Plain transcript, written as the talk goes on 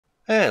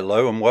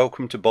Hello and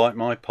welcome to Bite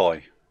My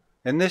Pie.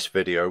 In this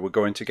video we're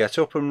going to get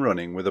up and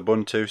running with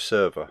Ubuntu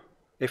Server.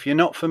 If you're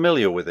not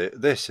familiar with it,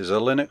 this is a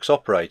Linux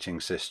operating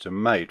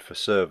system made for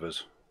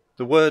servers.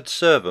 The word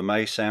server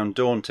may sound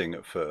daunting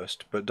at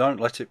first, but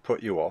don't let it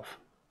put you off.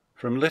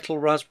 From little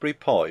Raspberry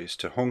Pis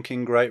to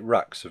hunking great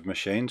racks of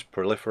machines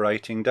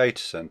proliferating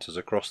data centers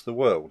across the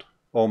world,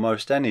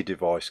 almost any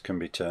device can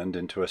be turned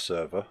into a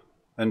server,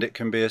 and it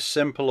can be as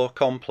simple or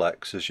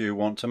complex as you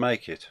want to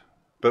make it.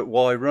 But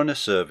why run a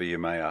server, you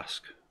may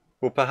ask?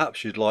 Well,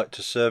 perhaps you'd like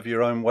to serve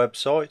your own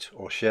website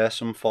or share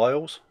some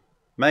files.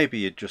 Maybe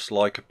you'd just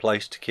like a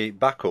place to keep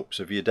backups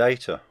of your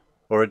data,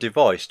 or a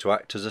device to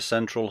act as a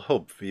central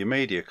hub for your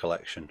media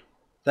collection.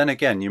 Then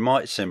again, you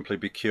might simply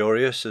be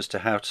curious as to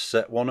how to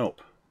set one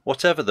up.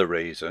 Whatever the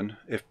reason,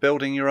 if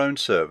building your own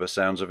server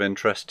sounds of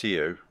interest to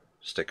you,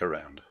 stick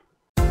around.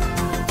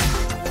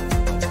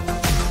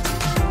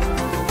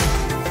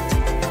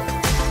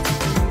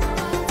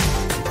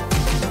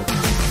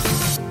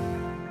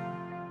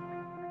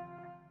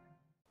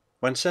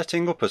 When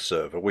setting up a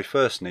server, we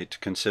first need to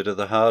consider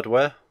the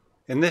hardware.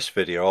 In this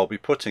video I'll be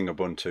putting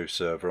Ubuntu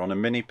Server on a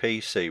mini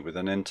PC with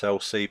an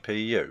Intel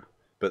CPU,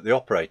 but the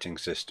operating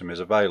system is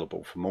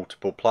available for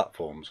multiple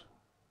platforms.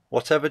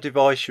 Whatever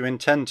device you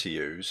intend to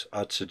use,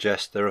 I'd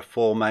suggest there are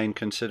four main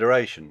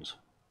considerations.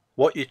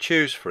 What you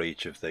choose for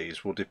each of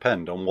these will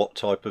depend on what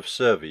type of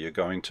server you're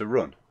going to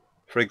run.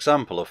 For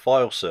example, a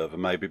file server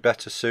may be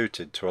better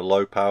suited to a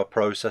low power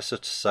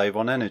processor to save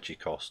on energy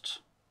costs,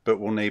 but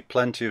will need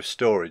plenty of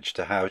storage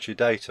to house your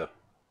data.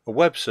 A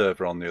web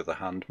server, on the other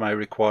hand, may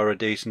require a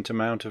decent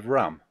amount of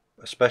RAM,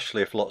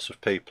 especially if lots of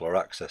people are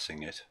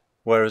accessing it,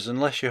 whereas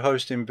unless you're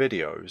hosting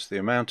videos, the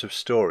amount of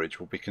storage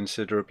will be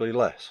considerably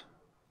less.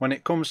 When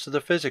it comes to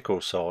the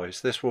physical size,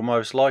 this will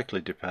most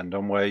likely depend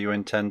on where you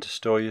intend to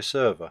store your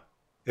server.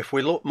 If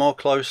we look more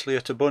closely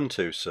at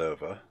Ubuntu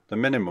Server, the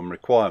minimum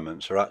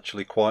requirements are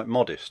actually quite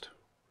modest,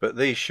 but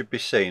these should be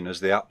seen as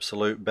the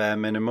absolute bare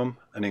minimum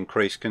and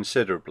increase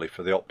considerably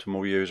for the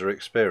optimal user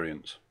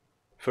experience.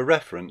 For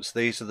reference,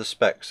 these are the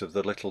specs of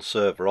the little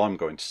server I'm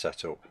going to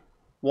set up.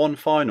 One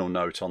final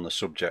note on the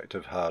subject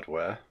of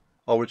hardware: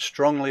 I would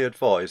strongly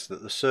advise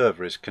that the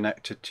server is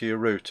connected to your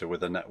router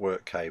with a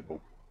network cable.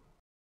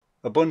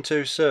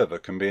 Ubuntu Server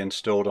can be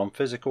installed on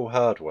physical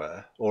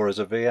hardware or as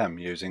a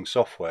VM using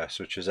software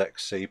such as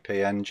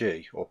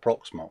XCPNG or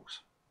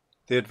Proxmox.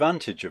 The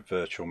advantage of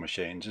virtual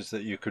machines is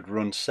that you could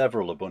run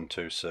several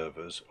Ubuntu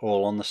servers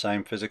all on the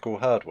same physical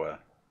hardware.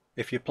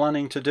 If you're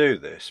planning to do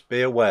this,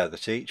 be aware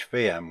that each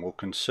VM will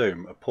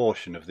consume a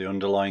portion of the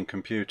underlying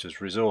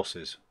computer's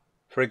resources.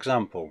 For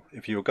example,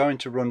 if you were going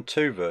to run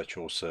two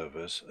virtual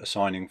servers,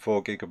 assigning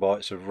 4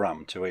 GB of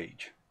RAM to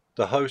each,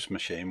 the host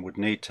machine would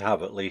need to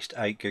have at least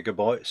 8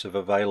 GB of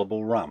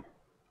available RAM.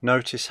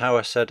 Notice how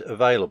I said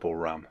available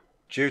RAM.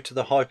 Due to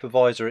the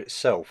hypervisor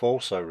itself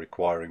also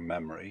requiring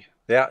memory,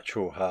 the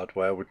actual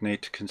hardware would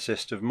need to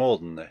consist of more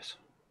than this.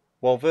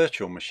 While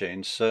virtual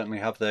machines certainly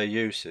have their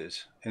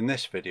uses, in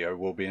this video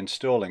we'll be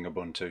installing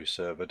Ubuntu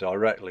Server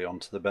directly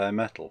onto the bare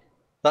metal.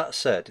 That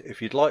said, if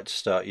you'd like to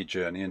start your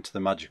journey into the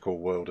magical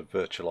world of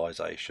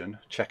virtualization,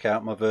 check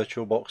out my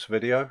VirtualBox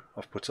video.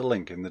 I've put a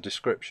link in the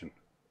description.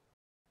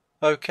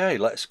 Okay,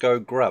 let's go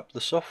grab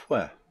the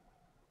software.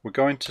 We're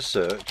going to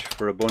search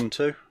for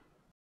Ubuntu,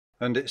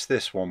 and it's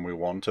this one we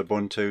want,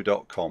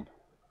 ubuntu.com.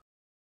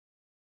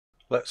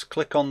 Let's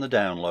click on the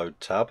Download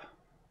tab,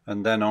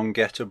 and then on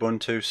Get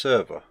Ubuntu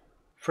Server.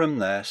 From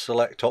there,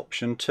 select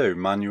option 2,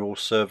 Manual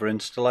Server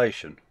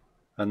Installation,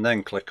 and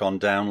then click on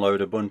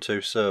Download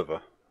Ubuntu Server,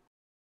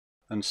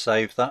 and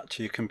save that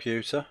to your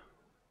computer.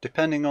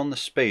 Depending on the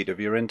speed of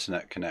your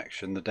internet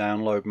connection, the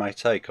download may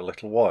take a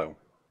little while.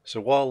 So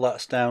while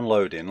that's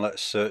downloading,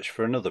 let's search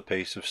for another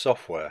piece of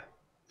software.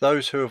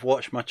 Those who have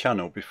watched my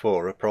channel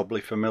before are probably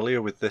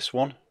familiar with this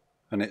one,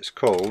 and it's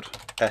called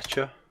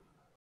Etcher.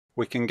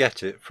 We can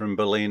get it from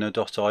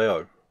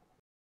Balena.io.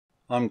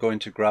 I'm going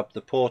to grab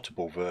the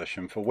portable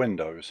version for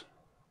Windows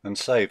and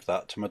save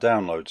that to my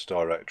downloads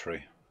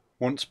directory.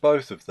 Once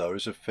both of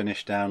those have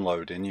finished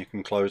downloading, you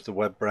can close the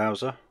web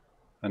browser,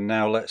 and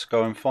now let's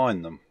go and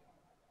find them.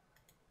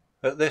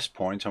 At this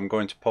point I'm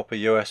going to pop a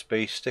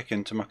USB stick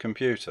into my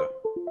computer,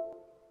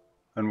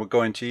 and we're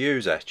going to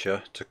use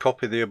Etcher to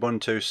copy the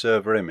Ubuntu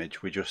Server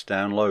image we just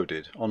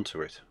downloaded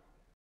onto it.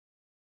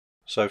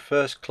 So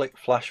first click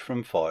Flash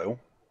from File,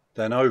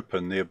 then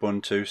open the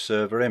Ubuntu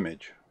Server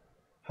image.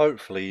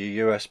 Hopefully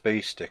your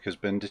USB stick has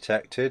been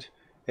detected.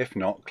 If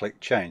not, click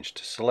Change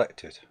to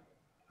select it,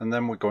 and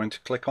then we're going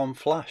to click on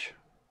Flash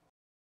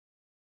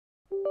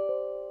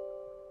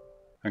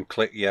and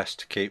click Yes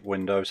to keep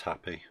Windows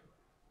happy.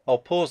 I'll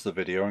pause the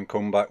video and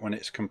come back when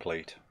it's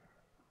complete.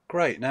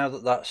 Great, now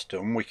that that's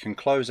done, we can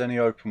close any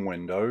open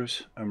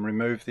windows and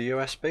remove the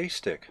USB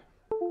stick.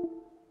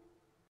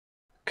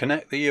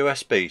 Connect the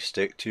USB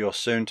stick to your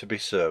soon-to-be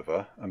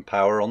server and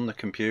power on the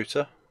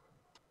computer.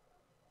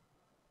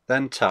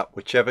 Then tap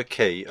whichever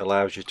key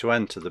allows you to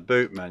enter the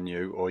boot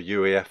menu or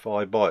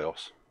UEFI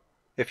BIOS.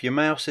 If your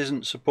mouse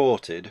isn't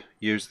supported,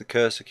 use the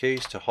cursor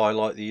keys to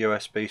highlight the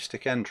USB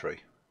stick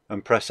entry,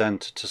 and press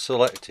enter to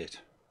select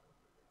it.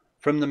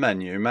 From the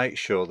menu, make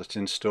sure that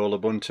Install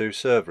Ubuntu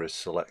Server is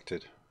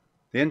selected.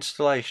 The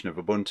installation of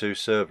Ubuntu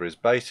Server is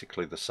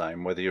basically the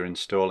same whether you're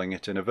installing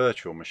it in a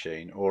virtual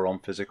machine or on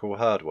physical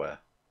hardware,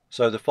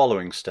 so the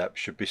following steps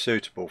should be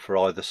suitable for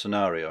either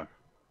scenario.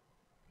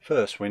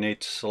 First, we need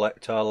to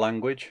select our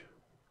language,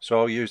 so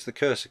I'll use the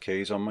cursor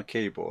keys on my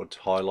keyboard to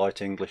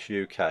highlight English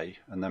UK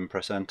and then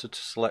press enter to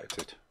select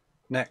it.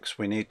 Next,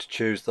 we need to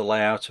choose the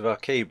layout of our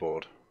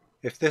keyboard.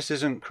 If this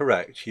isn't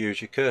correct,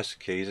 use your cursor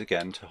keys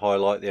again to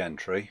highlight the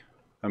entry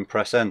and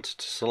press enter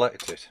to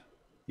select it.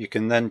 You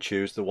can then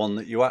choose the one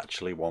that you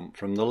actually want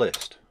from the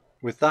list.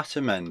 With that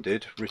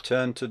amended,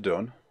 return to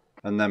Done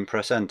and then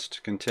press enter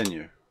to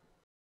continue.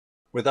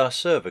 With our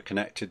server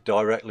connected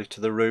directly to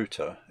the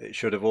router, it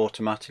should have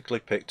automatically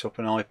picked up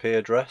an IP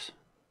address.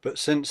 But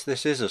since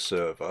this is a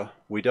server,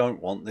 we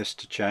don't want this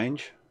to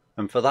change,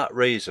 and for that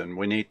reason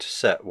we need to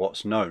set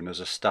what's known as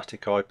a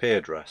static IP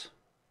address.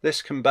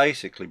 This can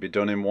basically be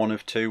done in one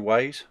of two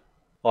ways,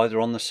 either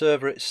on the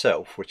server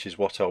itself, which is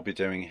what I'll be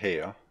doing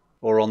here,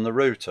 or on the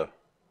router.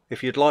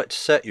 If you'd like to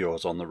set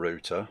yours on the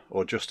router,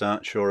 or just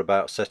aren't sure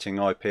about setting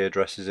IP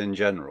addresses in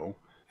general,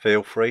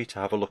 feel free to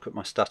have a look at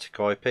my static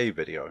IP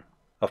video.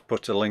 I've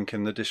put a link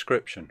in the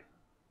description.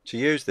 To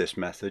use this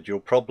method, you'll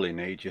probably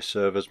need your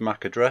server's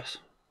MAC address,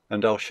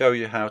 and I'll show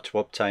you how to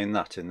obtain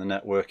that in the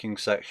networking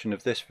section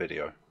of this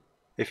video.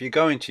 If you're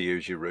going to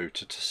use your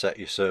router to set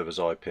your server's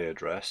IP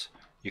address,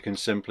 you can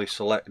simply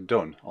select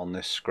Done on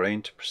this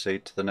screen to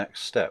proceed to the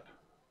next step.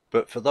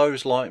 But for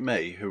those like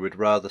me who would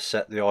rather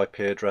set the IP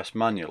address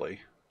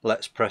manually,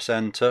 let's press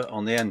enter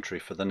on the entry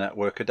for the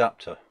network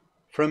adapter.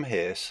 From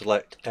here,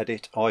 select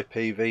Edit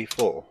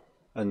IPv4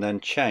 and then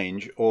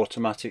change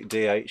Automatic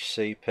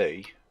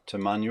DHCP to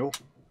Manual.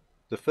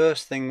 The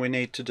first thing we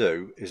need to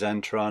do is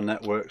enter our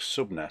network's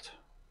subnet.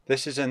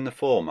 This is in the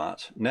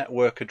format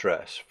network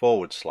address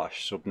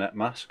 /subnet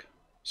mask.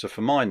 So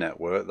for my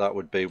network that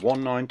would be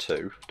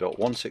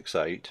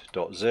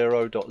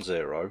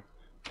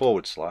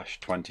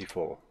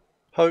 192.168.0.0/24.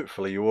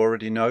 Hopefully you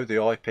already know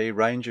the IP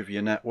range of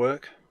your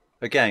network.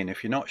 Again,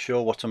 if you're not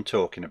sure what I'm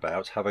talking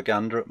about, have a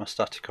gander at my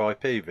static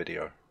IP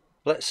video.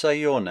 Let's say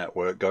your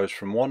network goes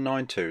from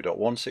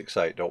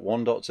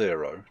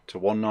 192.168.1.0 to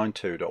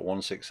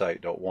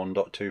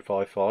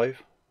 192.168.1.255.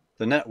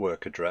 The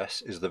network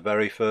address is the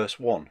very first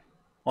one.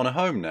 On a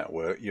home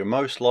network, you're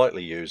most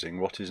likely using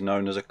what is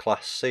known as a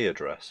Class C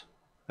address.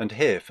 And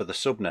here for the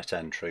subnet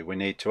entry we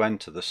need to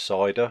enter the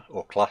CIDR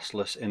or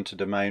classless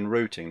interdomain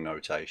routing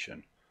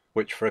notation,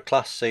 which for a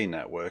Class C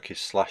network is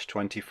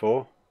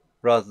 /24.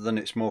 Rather than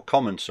its more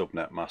common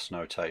subnet mask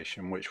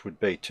notation, which would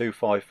be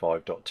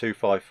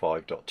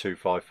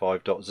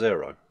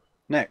 255.255.255.0.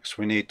 Next,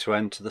 we need to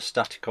enter the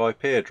static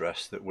IP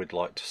address that we'd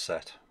like to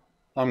set.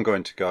 I'm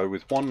going to go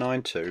with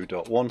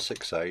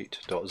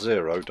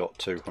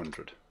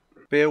 192.168.0.200.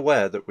 Be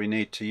aware that we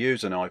need to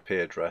use an IP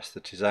address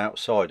that is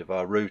outside of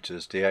our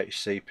router's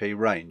DHCP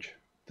range.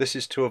 This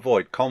is to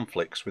avoid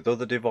conflicts with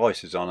other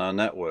devices on our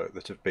network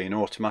that have been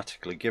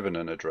automatically given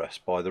an address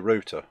by the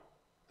router.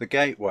 The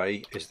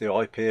gateway is the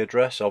IP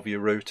address of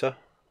your router.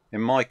 In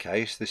my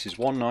case, this is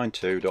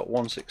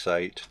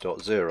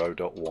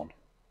 192.168.0.1.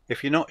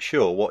 If you're not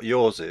sure what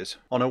yours is,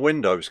 on a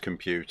Windows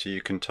computer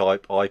you can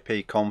type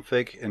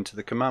ipconfig into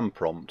the command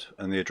prompt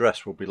and the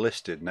address will be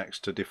listed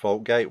next to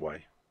default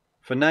gateway.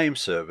 For name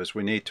servers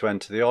we need to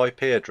enter the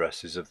IP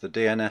addresses of the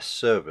DNS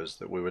servers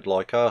that we would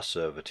like our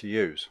server to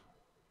use.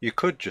 You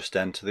could just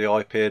enter the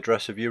IP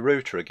address of your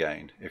router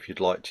again if you'd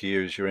like to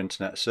use your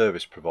internet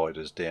service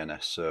provider's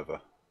DNS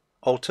server.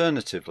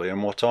 Alternatively,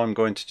 and what I'm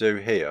going to do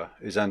here,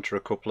 is enter a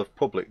couple of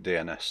public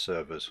DNS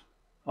servers.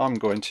 I'm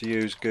going to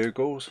use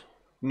Google's.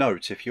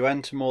 Note, if you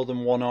enter more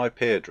than one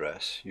IP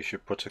address, you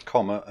should put a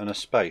comma and a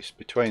space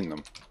between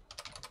them.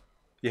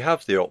 You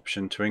have the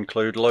option to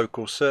include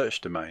local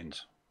search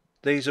domains.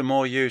 These are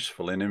more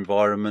useful in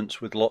environments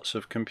with lots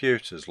of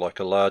computers like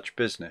a large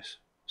business,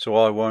 so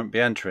I won't be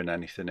entering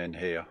anything in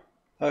here.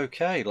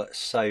 Okay, let's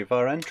save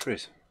our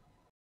entries.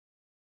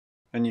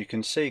 And you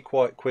can see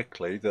quite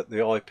quickly that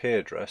the IP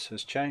address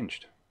has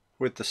changed.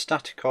 With the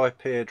static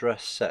IP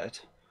address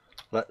set,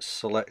 let's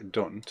select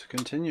Done to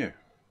continue.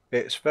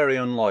 It's very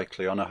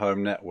unlikely on a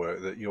home network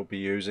that you'll be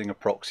using a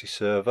proxy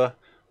server,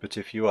 but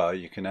if you are,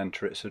 you can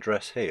enter its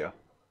address here.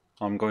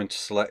 I'm going to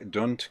select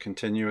Done to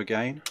continue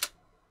again.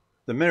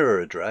 The mirror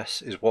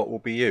address is what will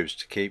be used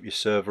to keep your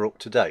server up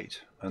to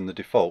date, and the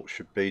default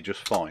should be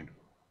just fine.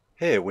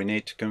 Here we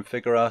need to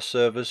configure our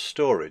server's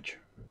storage.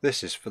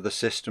 This is for the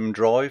system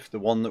drive, the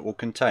one that will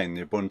contain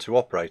the Ubuntu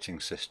operating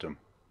system,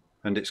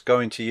 and it's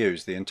going to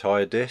use the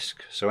entire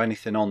disk, so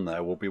anything on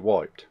there will be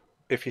wiped.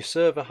 If your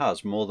server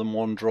has more than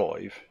one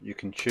drive, you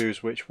can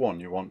choose which one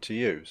you want to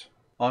use.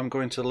 I'm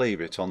going to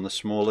leave it on the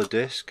smaller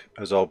disk,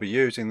 as I'll be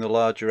using the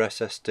larger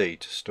SSD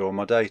to store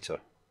my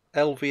data.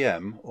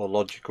 LVM, or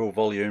Logical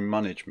Volume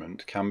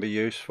Management, can be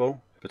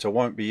useful, but I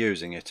won't be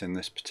using it in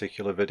this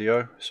particular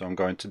video, so I'm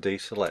going to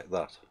deselect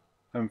that.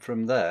 And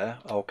from there,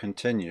 I'll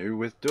continue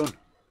with Done.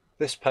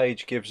 This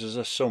page gives us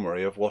a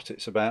summary of what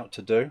it's about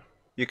to do.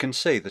 You can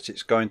see that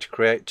it's going to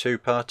create two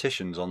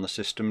partitions on the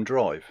system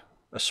drive,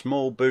 a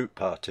small boot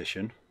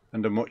partition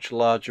and a much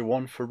larger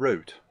one for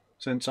root.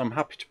 Since I'm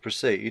happy to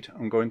proceed,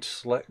 I'm going to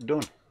select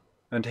Done.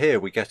 And here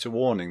we get a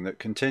warning that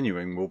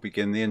continuing will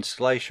begin the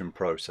installation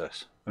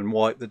process and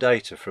wipe the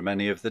data from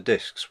any of the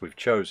disks we've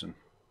chosen.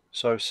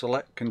 So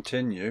select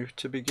Continue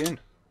to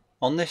begin.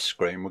 On this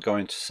screen we're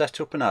going to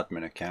set up an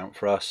admin account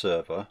for our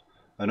server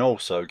and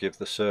also give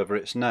the server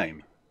its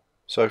name.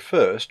 So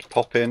first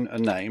pop in a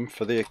name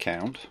for the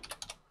account,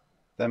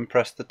 then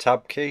press the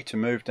Tab key to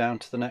move down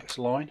to the next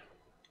line.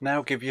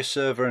 Now give your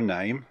server a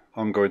name.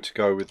 I'm going to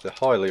go with the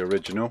highly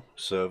original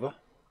server.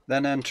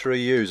 Then enter a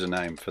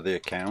username for the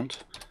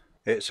account.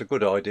 It's a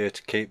good idea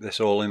to keep this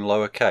all in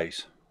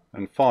lowercase.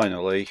 And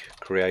finally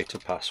create a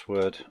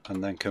password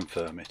and then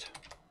confirm it.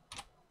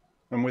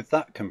 And with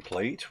that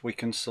complete, we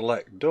can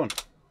select Done.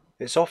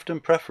 It's often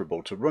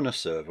preferable to run a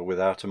server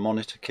without a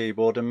monitor,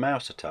 keyboard and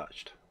mouse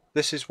attached.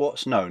 This is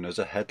what's known as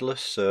a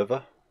headless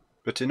server.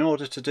 But in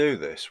order to do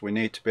this, we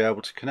need to be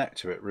able to connect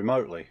to it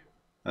remotely.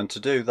 And to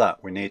do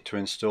that, we need to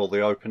install the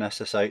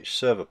OpenSSH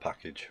server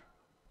package.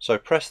 So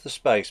press the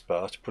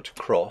spacebar to put a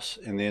cross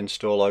in the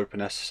Install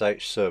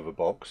OpenSSH server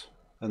box,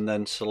 and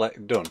then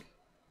select Done.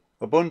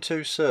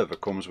 Ubuntu Server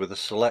comes with a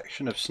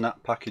selection of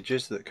snap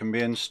packages that can be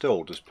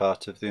installed as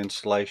part of the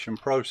installation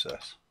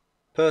process.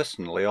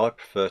 Personally, I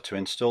prefer to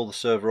install the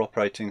server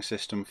operating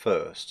system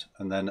first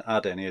and then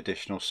add any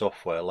additional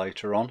software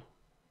later on.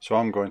 So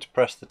I'm going to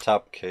press the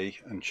Tab key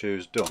and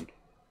choose Done.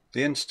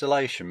 The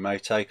installation may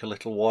take a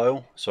little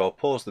while, so I'll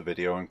pause the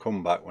video and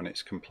come back when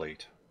it's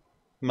complete.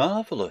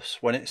 Marvellous!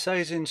 When it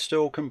says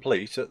Install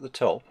Complete at the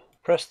top,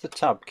 press the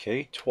Tab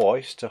key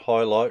twice to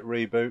highlight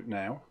Reboot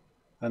Now,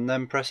 and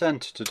then press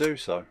Enter to do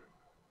so.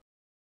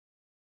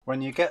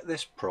 When you get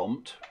this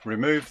prompt,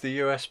 remove the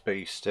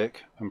USB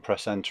stick and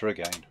press Enter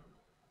again.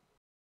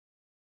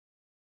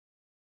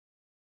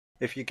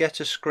 If you get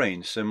a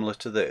screen similar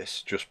to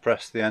this, just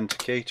press the Enter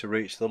key to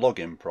reach the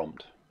login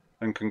prompt.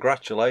 And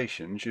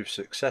congratulations, you've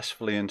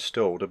successfully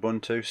installed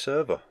Ubuntu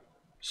Server.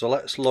 So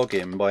let's log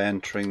in by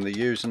entering the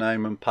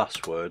username and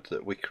password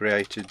that we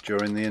created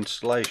during the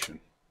installation.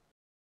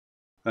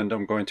 And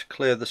I'm going to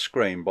clear the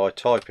screen by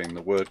typing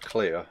the word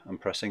clear and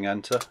pressing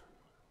enter.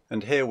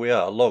 And here we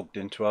are logged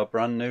into our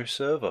brand new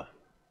server.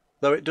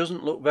 Though it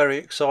doesn't look very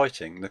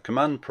exciting, the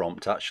command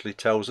prompt actually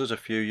tells us a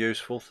few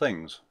useful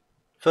things.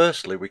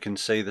 Firstly, we can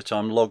see that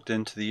I'm logged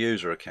into the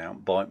user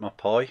account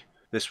BiteMyPie.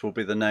 This will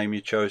be the name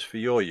you chose for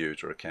your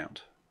user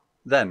account.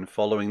 Then,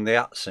 following the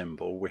 @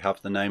 symbol, we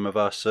have the name of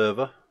our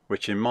server,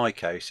 which in my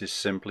case is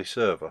simply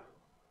server.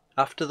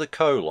 After the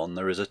colon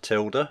there is a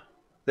tilde.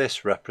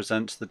 This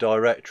represents the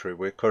directory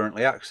we're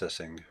currently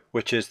accessing,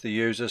 which is the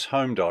user's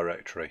home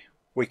directory.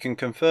 We can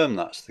confirm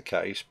that's the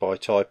case by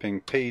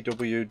typing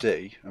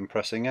pwd and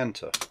pressing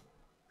enter.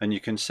 And you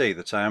can see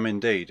that I am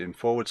indeed in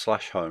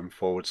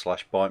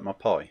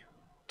 /home/BiteMyPie.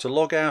 To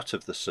log out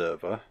of the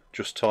server,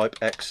 just type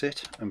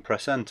exit and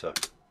press enter.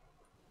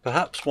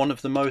 Perhaps one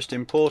of the most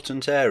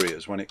important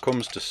areas when it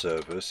comes to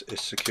servers is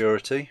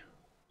security.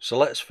 So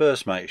let's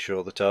first make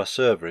sure that our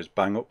server is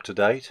bang up to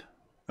date.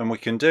 And we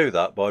can do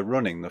that by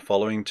running the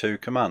following two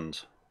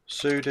commands.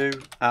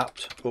 Sudo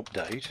apt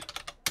update.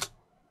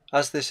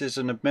 As this is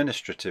an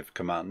administrative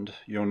command,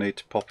 you'll need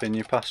to pop in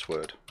your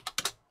password.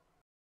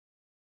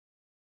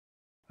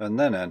 And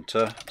then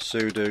enter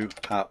sudo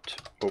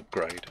apt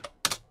upgrade.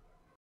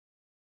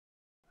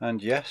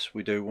 And yes,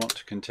 we do want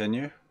to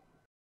continue.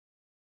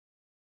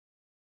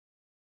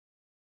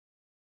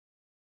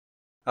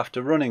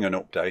 After running an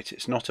update,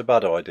 it's not a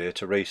bad idea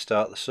to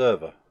restart the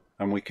server,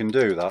 and we can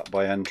do that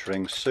by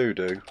entering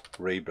sudo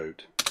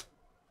reboot.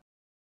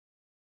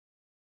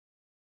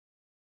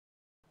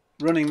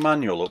 Running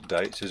manual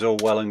updates is all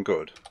well and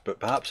good, but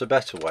perhaps a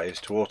better way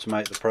is to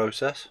automate the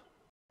process.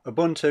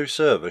 Ubuntu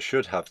Server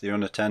should have the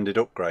unattended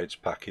upgrades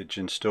package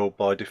installed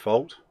by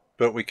default,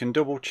 but we can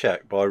double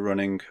check by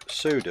running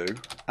sudo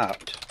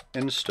apt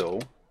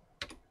install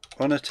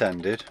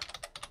unattended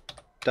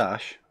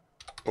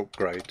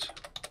 -upgrades.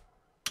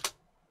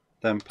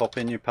 Then pop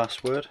in your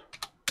password.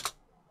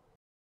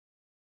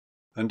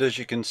 And as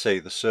you can see,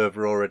 the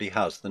server already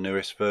has the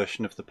newest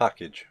version of the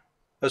package.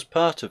 As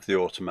part of the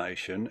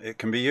automation, it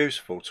can be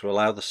useful to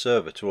allow the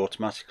server to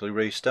automatically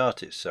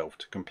restart itself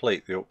to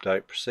complete the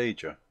update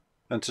procedure.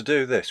 And to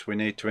do this, we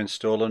need to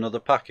install another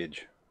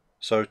package.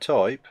 So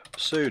type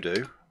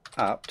sudo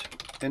apt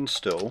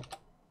install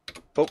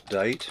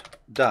update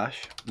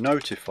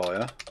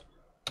 -notifier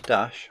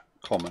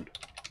 -common.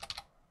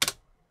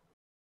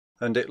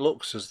 And it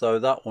looks as though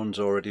that one's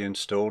already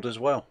installed as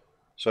well.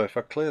 So if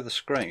I clear the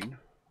screen,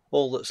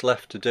 all that's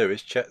left to do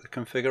is check the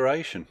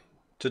configuration.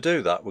 To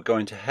do that, we're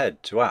going to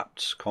head to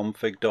apt's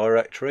config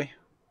directory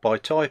by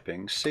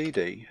typing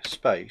cd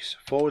space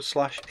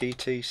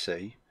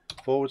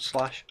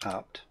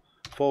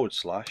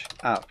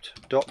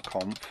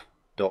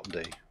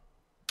 /etc/apt/apt.conf.d.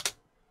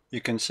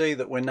 You can see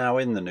that we're now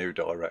in the new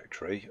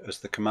directory as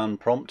the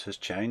command prompt has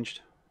changed,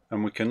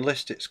 and we can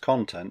list its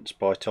contents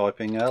by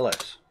typing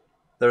ls.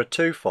 There are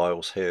two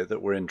files here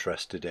that we're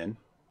interested in.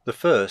 The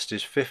first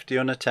is 50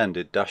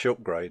 unattended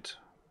 -upgrades,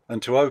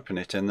 and to open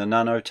it in the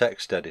Nano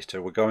text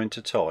editor we're going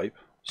to type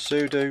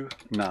sudo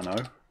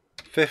nano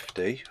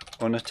 50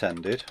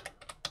 unattended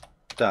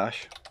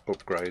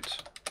 -upgrades.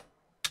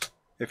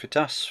 If it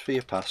asks for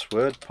your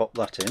password, pop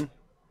that in.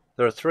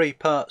 There are 3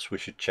 parts we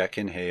should check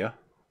in here.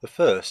 The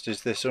first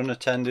is this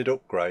unattended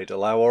upgrade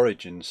allow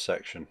origins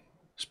section.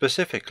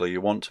 Specifically,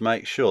 you want to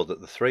make sure that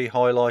the 3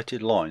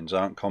 highlighted lines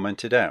aren't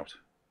commented out.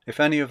 If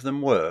any of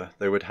them were,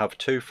 they would have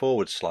 2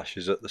 forward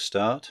slashes at the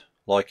start,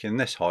 like in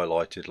this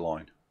highlighted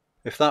line.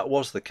 If that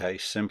was the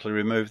case, simply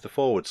remove the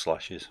forward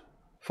slashes.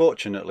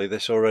 Fortunately,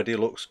 this already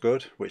looks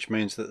good, which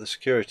means that the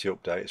security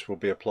updates will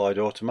be applied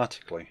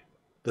automatically.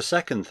 The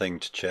second thing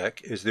to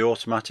check is the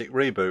automatic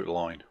reboot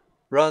line.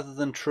 Rather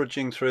than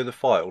trudging through the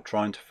file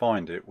trying to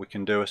find it, we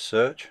can do a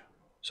search.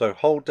 So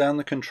hold down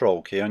the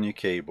control key on your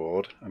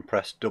keyboard and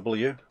press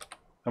W,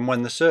 and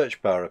when the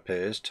search bar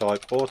appears,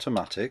 type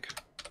automatic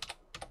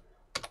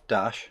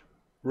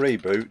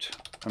 -reboot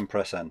and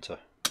press enter.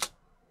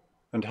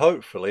 And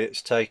hopefully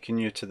it's taken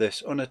you to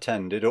this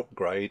unattended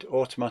upgrade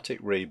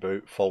automatic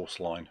reboot false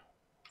line.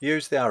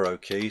 Use the arrow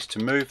keys to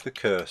move the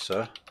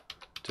cursor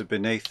to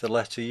beneath the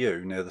letter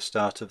U near the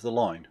start of the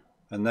line,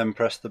 and then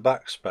press the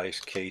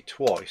backspace key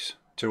twice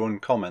to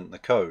uncomment the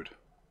code.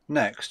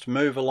 Next,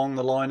 move along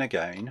the line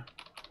again,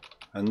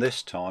 and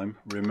this time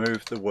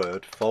remove the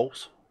word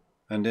false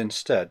and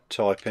instead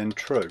type in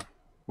true.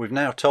 We've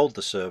now told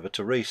the server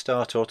to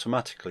restart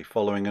automatically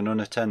following an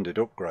unattended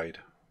upgrade.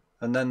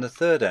 And then the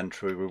third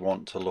entry we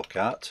want to look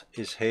at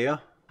is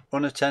here,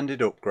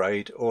 unattended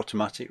upgrade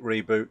automatic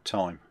reboot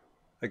time.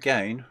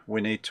 Again,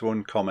 we need to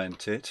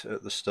uncomment it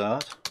at the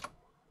start,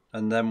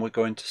 and then we're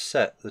going to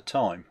set the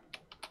time.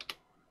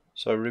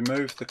 So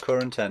remove the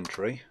current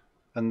entry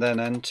and then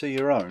enter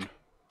your own.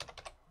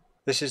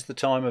 This is the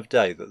time of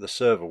day that the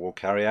server will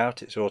carry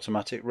out its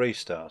automatic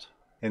restart.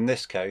 In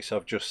this case,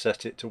 I've just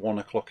set it to 1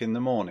 o'clock in the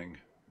morning.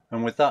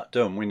 And with that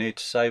done, we need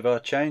to save our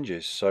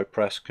changes, so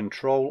press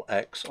Ctrl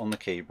X on the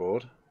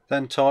keyboard,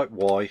 then type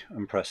Y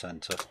and press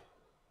enter.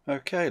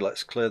 Okay,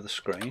 let's clear the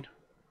screen.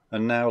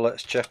 And now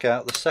let's check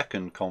out the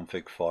second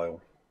config file.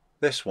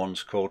 This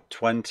one's called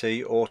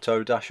 20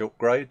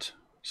 auto-upgrades.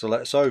 So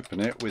let's open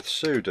it with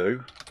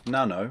sudo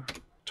nano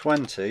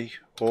 20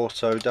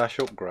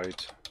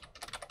 auto-upgrades.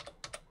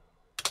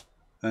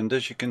 And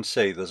as you can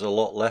see, there's a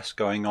lot less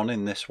going on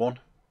in this one.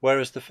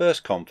 Whereas the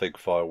first config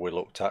file we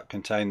looked at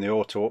contained the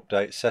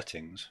auto-update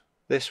settings,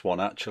 this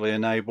one actually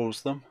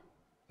enables them.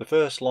 The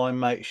first line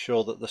makes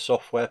sure that the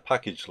software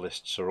package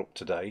lists are up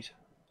to date,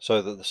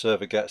 so that the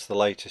server gets the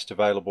latest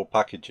available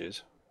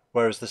packages,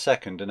 whereas the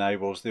second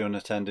enables the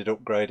unattended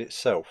upgrade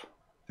itself.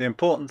 The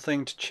important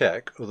thing to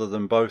check, other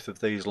than both of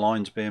these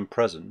lines being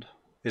present,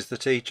 is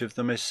that each of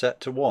them is set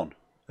to 1,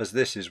 as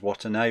this is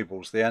what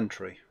enables the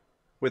entry.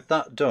 With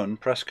that done,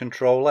 press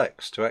Ctrl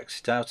X to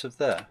exit out of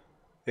there.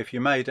 If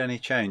you made any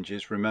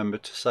changes, remember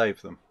to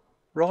save them.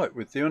 Right,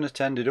 with the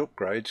unattended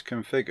upgrades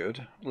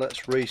configured,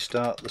 let's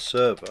restart the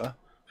server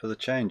for the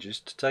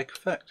changes to take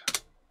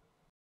effect.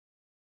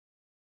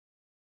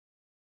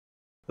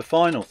 The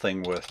final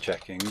thing worth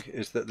checking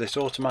is that this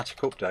automatic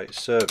update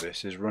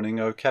service is running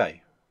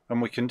OK, and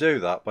we can do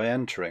that by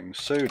entering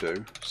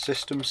sudo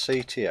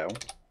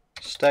systemctl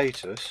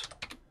status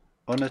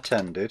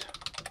unattended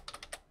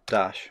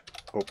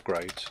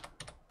 -upgrades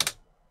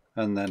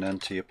and then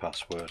enter your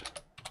password.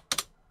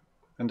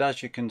 And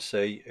as you can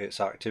see, it's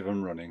active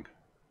and running.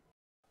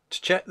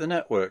 To check the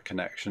network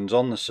connections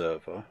on the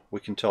server, we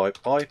can type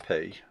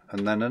IP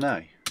and then an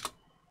A.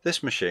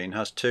 This machine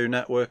has 2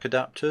 network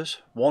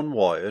adapters, one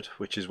wired,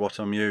 which is what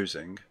I'm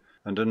using,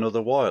 and another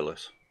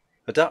wireless.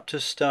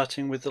 Adapters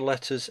starting with the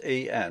letters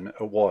EN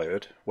are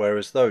wired,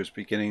 whereas those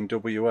beginning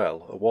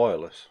WL are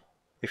wireless.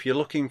 If you're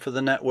looking for the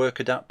network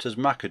adapter's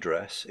MAC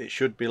address, it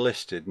should be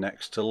listed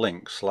next to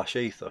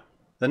link/ether.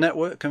 The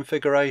network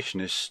configuration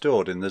is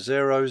stored in the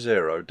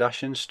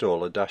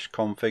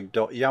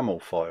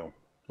 00-installer-config.yaml file,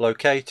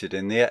 located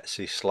in the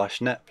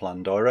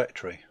etc/netplan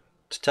directory.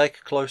 To take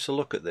a closer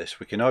look at this,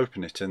 we can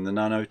open it in the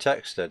Nano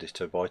text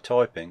editor by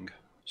typing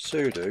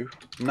sudo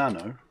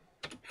nano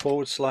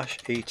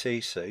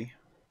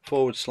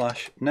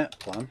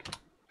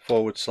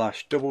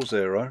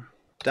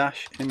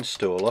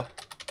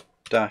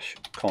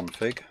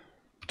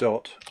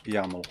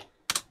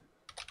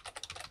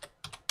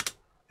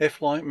If,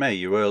 like me,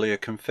 you earlier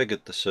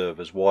configured the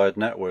server's wired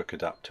network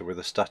adapter with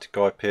a static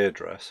IP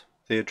address,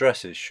 the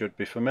addresses should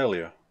be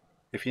familiar.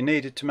 If you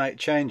needed to make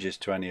changes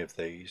to any of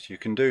these, you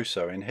can do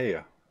so in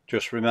here.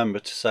 Just remember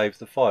to save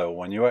the file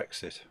when you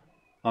exit.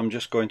 I'm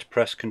just going to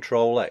press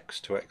Ctrl X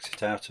to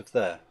exit out of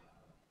there.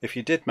 If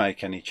you did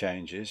make any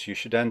changes, you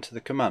should enter the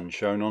command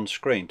shown on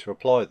screen to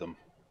apply them.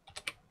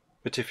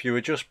 But if you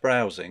were just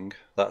browsing,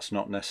 that's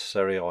not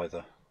necessary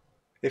either.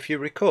 If you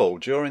recall,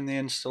 during the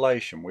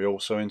installation we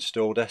also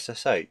installed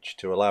SSH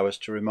to allow us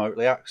to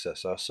remotely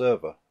access our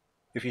server.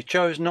 If you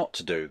chose not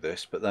to do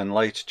this but then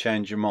later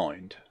change your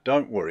mind,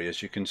 don't worry,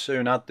 as you can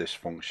soon add this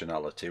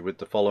functionality with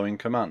the following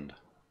command: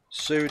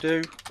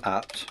 sudo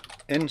apt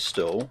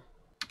install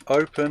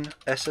open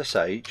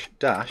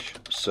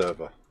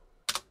SSH-server.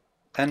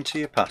 Enter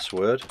your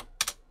password,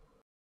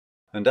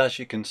 and as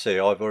you can see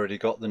I've already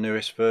got the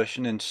newest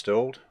version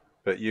installed,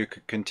 but you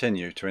could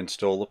continue to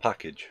install the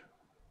package.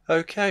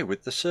 Okay,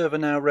 with the server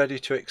now ready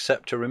to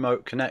accept a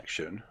remote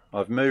connection,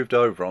 I've moved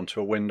over onto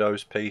a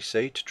Windows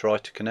PC to try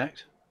to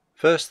connect.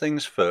 First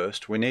things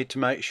first, we need to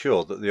make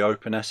sure that the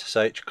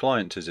OpenSSH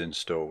client is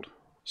installed.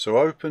 So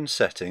open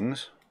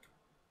Settings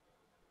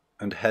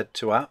and head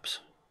to Apps.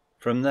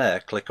 From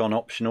there click on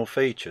Optional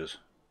Features.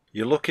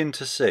 You're looking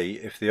to see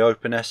if the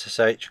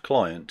OpenSSH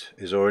client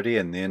is already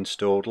in the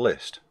installed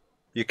list.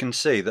 You can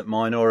see that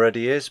mine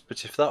already is,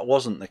 but if that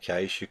wasn't the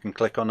case you can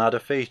click on Add a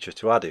Feature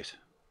to add it.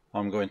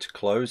 I'm going to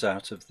close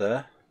out of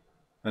there,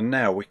 and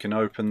now we can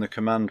open the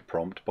command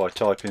prompt by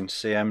typing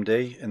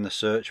CMD in the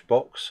search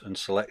box and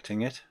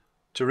selecting it.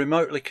 To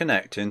remotely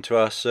connect into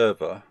our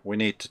server we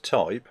need to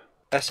type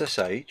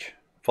SSH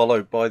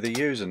followed by the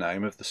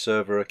username of the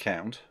server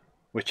account,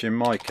 which in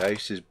my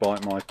case is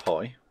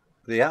ByteMyPy,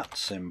 the @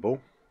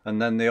 symbol,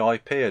 and then the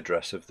IP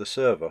address of the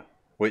server,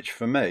 which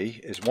for me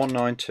is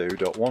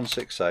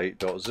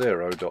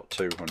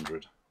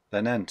 192.168.0.200.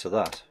 Then enter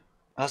that.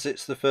 As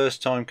it's the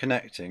first time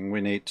connecting,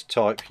 we need to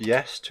type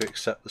yes to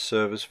accept the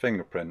server's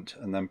fingerprint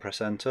and then press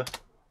enter,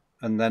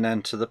 and then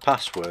enter the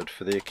password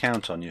for the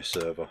account on your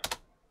server.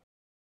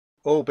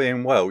 All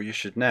being well, you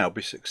should now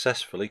be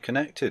successfully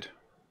connected,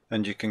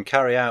 and you can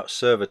carry out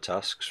server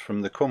tasks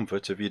from the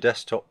comfort of your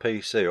desktop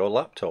PC or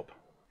laptop.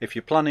 If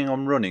you're planning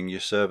on running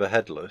your server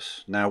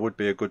headless, now would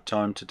be a good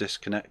time to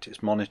disconnect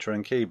its monitor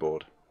and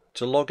keyboard.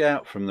 To log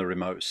out from the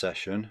remote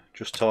session,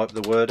 just type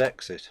the word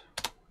exit,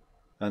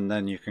 and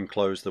then you can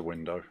close the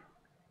window.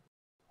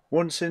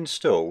 Once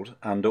installed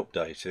and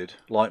updated,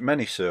 like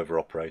many server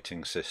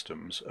operating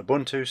systems,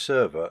 Ubuntu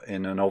Server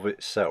in and of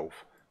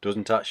itself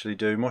doesn't actually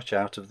do much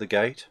out of the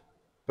gate,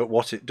 but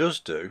what it does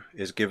do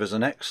is give us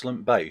an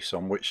excellent base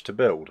on which to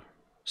build.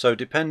 So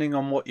depending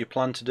on what you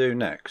plan to do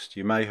next,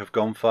 you may have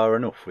gone far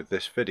enough with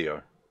this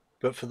video.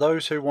 But for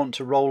those who want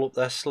to roll up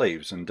their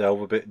sleeves and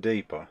delve a bit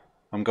deeper,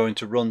 I'm going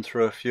to run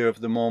through a few of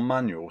the more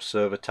manual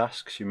server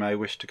tasks you may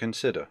wish to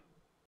consider.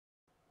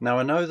 Now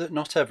I know that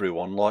not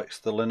everyone likes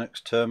the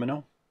Linux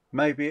terminal.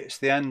 Maybe it's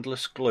the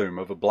endless gloom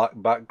of a black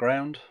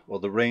background, or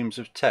the reams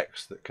of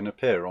text that can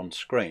appear on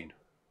screen.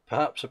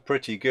 Perhaps a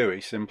pretty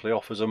GUI simply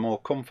offers a more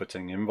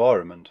comforting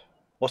environment.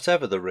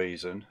 Whatever the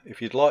reason,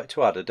 if you'd like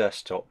to add a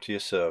desktop to your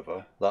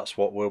server, that's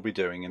what we'll be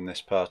doing in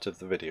this part of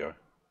the video.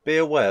 Be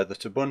aware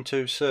that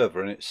Ubuntu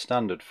Server in its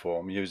standard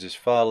form uses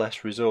far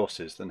less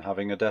resources than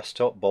having a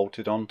desktop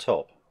bolted on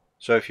top.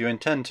 So if you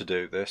intend to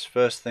do this,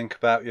 first think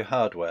about your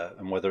hardware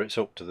and whether it's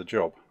up to the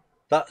job.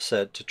 That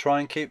said, to try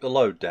and keep the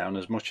load down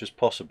as much as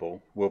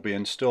possible, we'll be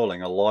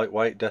installing a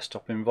lightweight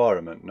desktop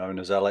environment known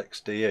as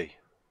LXDE.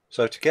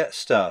 So to get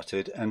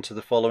started, enter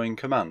the following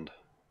command: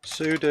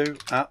 sudo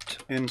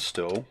apt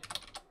install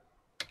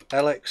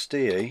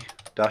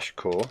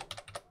lxde-core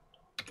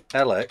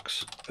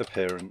lx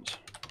appearance.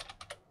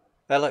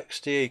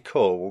 LXDE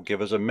core will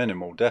give us a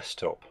minimal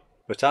desktop,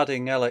 but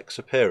adding LX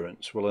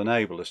appearance will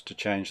enable us to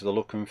change the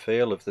look and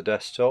feel of the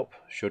desktop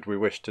should we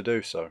wish to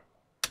do so.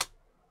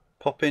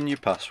 Pop in your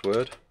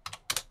password.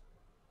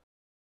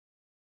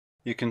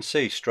 You can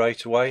see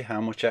straight away how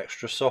much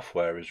extra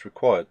software is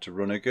required to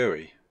run a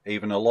GUI,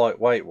 even a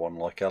lightweight one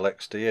like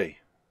LXDE.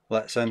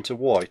 Let's enter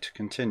Y to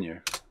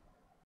continue.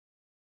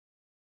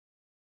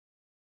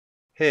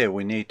 Here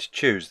we need to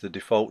choose the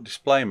default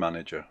display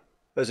manager,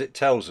 as it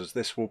tells us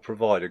this will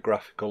provide a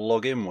graphical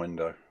login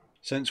window.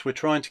 Since we're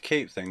trying to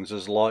keep things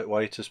as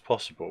lightweight as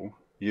possible,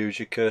 use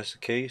your cursor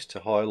keys to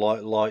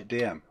highlight Light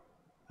DM,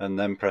 and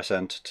then press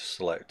enter to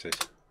select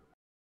it.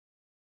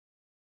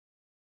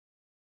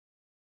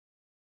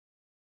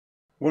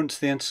 Once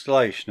the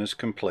installation is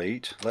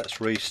complete,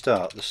 let's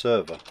restart the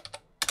server.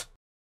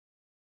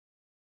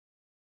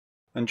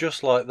 And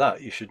just like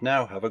that, you should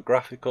now have a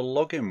graphical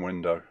login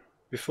window.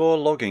 Before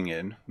logging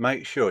in,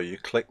 make sure you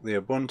click the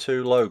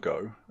Ubuntu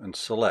logo and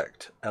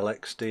select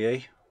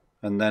LXDE,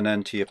 and then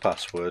enter your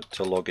password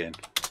to log in.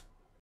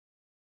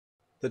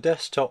 The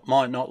desktop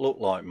might not look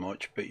like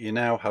much, but you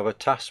now have a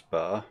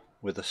taskbar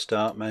with a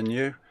start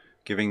menu,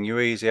 giving you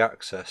easy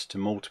access to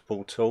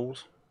multiple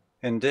tools.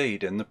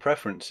 Indeed, in the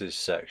Preferences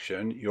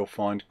section, you'll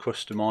find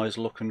Customize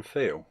Look and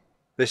Feel.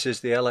 This is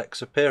the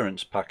LX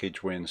Appearance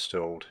package we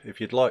installed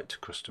if you'd like to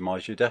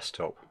customize your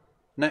desktop.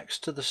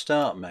 Next to the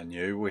Start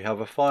menu we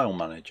have a File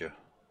Manager,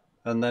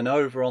 and then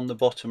over on the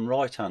bottom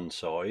right hand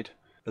side,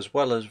 as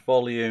well as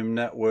Volume,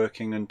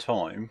 Networking and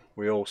Time,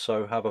 we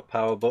also have a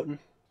Power button,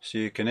 so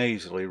you can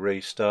easily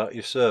restart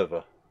your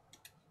server.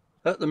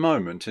 At the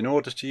moment, in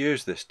order to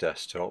use this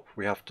desktop,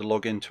 we have to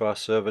log into our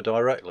server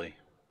directly.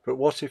 But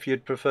what if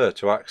you'd prefer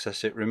to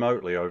access it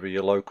remotely over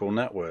your local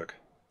network?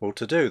 Well,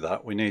 to do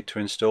that we need to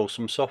install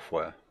some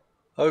software.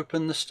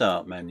 Open the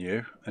Start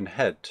menu and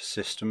head to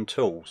System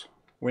Tools.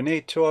 We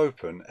need to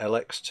open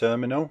LX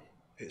Terminal.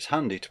 It's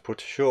handy to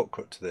put a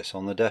shortcut to this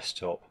on the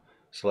desktop,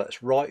 so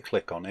let's right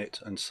click on it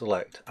and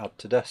select Add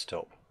to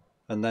Desktop,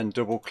 and then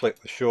double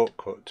click the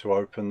shortcut to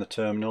open the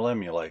terminal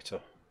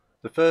emulator.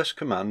 The first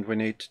command we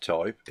need to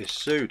type is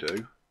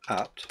sudo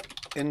apt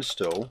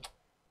install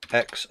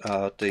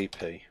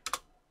xrdp.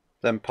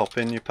 Then pop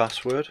in your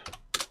password,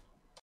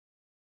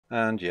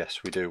 and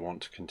yes, we do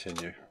want to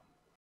continue.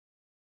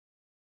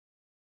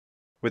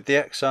 With the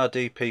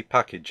xrdp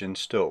package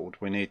installed,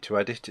 we need to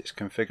edit its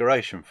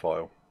configuration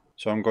file.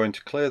 So I'm going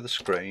to clear the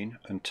screen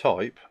and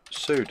type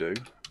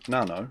sudo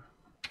nano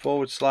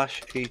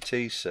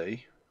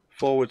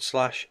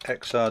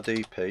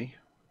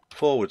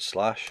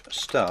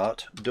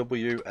 /etc/xrdp/start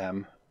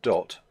wm.sh.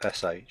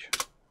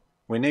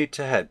 We need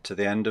to head to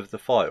the end of the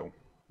file.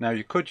 Now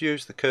you could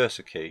use the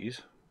cursor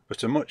keys,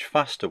 but a much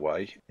faster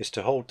way is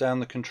to hold down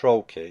the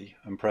control key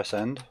and press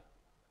end.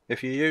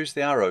 If you use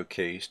the arrow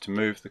keys to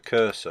move the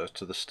cursor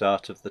to the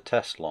start of the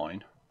test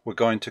line, we're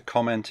going to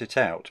comment it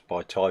out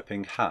by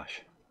typing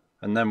hash,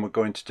 and then we're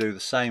going to do the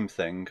same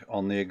thing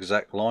on the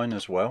exec line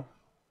as well.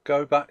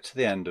 Go back to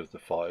the end of the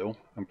file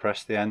and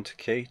press the enter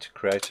key to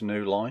create a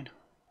new line,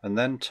 and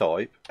then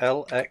type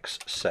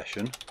lx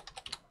session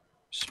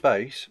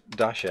space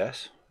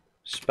 -s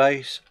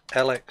space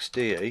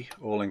lxde,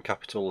 all in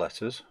capital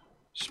letters,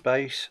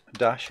 space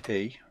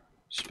 -e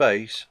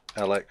space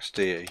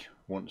lxde,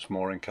 once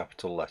more in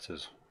capital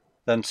letters.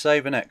 Then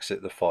save and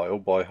exit the file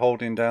by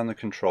holding down the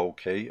control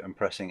key and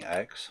pressing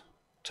X,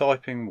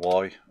 typing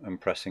Y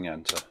and pressing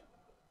enter.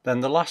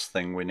 Then the last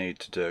thing we need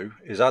to do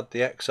is add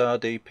the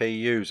XRDP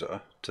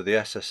user to the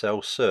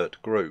SSL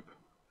cert group,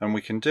 and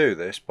we can do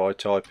this by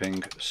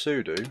typing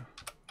sudo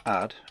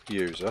add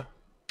user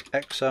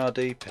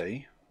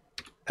XRDP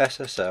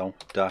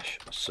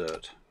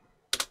SSL-cert.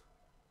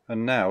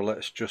 And now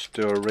let's just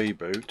do a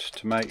reboot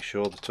to make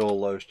sure that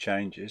all those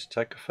changes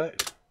take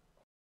effect.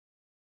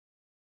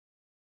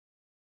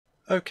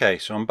 Okay,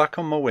 so I'm back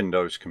on my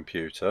Windows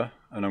computer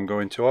and I'm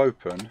going to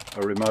open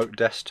a remote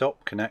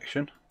desktop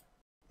connection,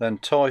 then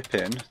type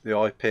in the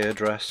IP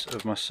address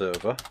of my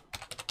server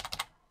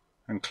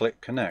and click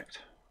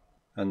connect,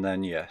 and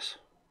then yes.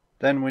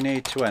 Then we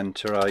need to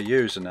enter our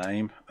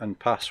username and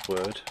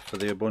password for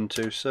the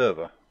Ubuntu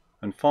server,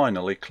 and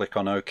finally click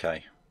on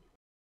OK.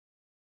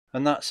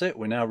 And that's it,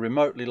 we're now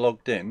remotely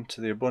logged in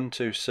to the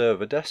Ubuntu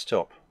server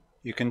desktop.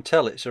 You can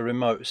tell it's a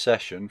remote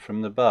session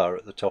from the bar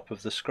at the top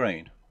of the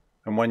screen.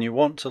 And when you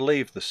want to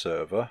leave the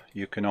server,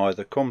 you can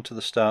either come to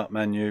the start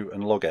menu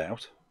and log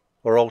out,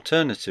 or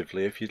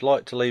alternatively, if you'd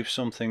like to leave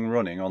something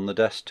running on the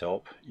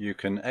desktop, you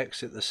can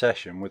exit the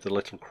session with a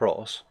little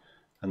cross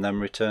and then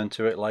return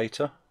to it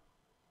later.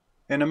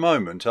 In a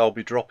moment I'll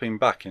be dropping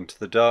back into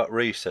the dark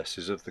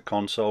recesses of the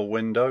console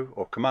window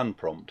or command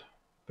prompt.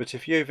 But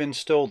if you've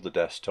installed the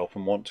desktop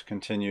and want to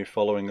continue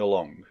following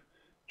along,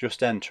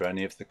 just enter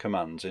any of the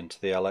commands into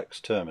the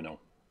LX terminal.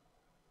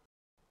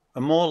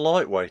 A more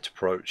lightweight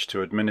approach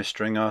to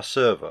administering our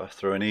server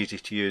through an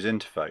easy-to-use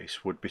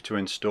interface would be to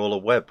install a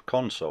web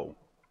console,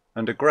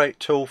 and a great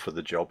tool for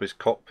the job is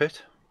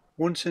Cockpit.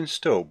 Once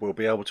installed, we'll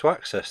be able to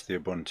access the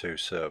Ubuntu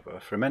server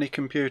from any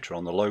computer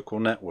on the local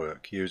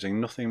network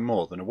using nothing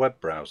more than a web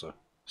browser.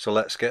 So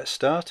let's get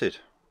started.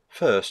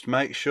 First,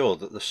 make sure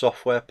that the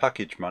software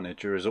package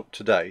manager is up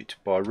to date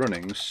by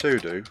running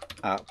sudo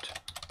apt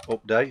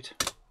update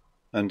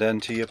and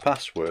enter your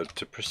password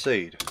to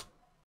proceed.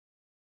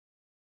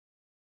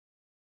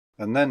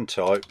 And then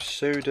type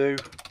sudo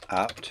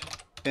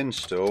apt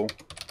install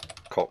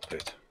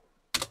Cockpit.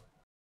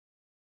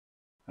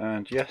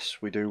 And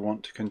yes, we do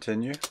want to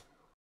continue.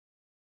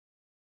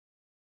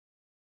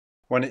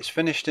 When it's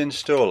finished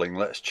installing,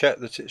 let's check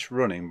that it's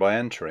running by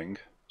entering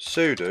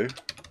sudo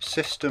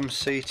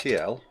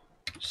systemctl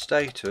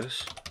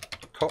status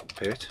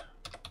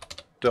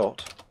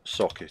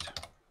cockpit.socket.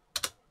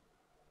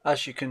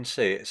 As you can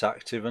see, it's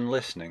active and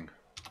listening.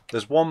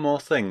 There's one more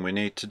thing we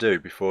need to do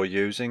before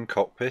using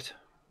Cockpit.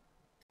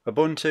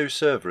 Ubuntu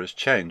Server has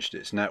changed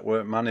its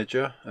network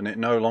manager and it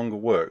no longer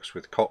works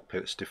with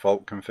Cockpit's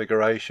default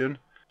configuration,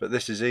 but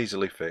this is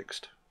easily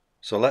fixed.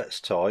 So let's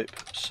type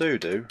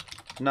sudo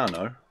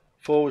nano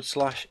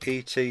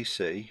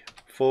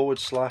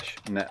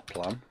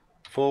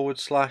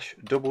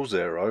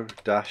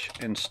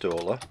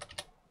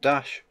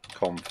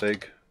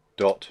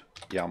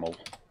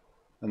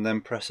and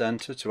then press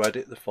enter to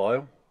edit the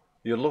file.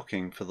 You're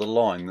looking for the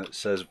line that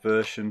says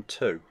version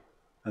 2,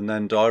 and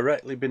then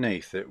directly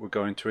beneath it we're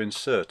going to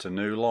insert a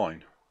new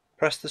line.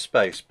 Press the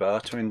space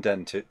bar to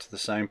indent it to the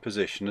same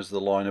position as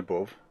the line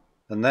above,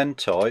 and then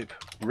type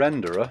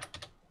renderer :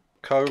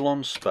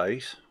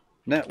 space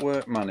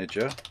network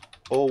manager,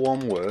 all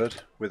one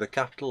word with a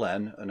capital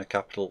N and a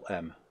capital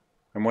M.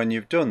 And when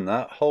you've done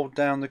that, hold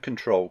down the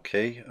control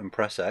key and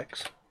press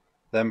X,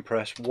 then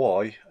press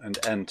Y and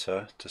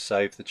enter to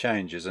save the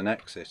changes and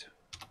exit.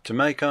 To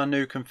make our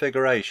new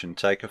configuration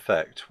take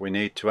effect, we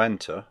need to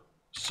enter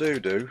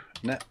sudo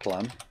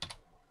netplan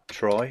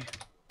try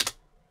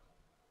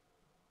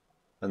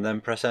and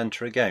then press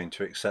enter again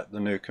to accept the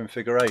new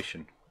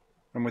configuration.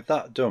 And with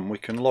that done, we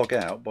can log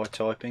out by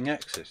typing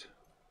exit.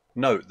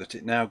 Note that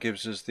it now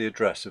gives us the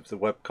address of the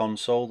web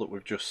console that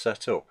we've just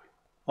set up.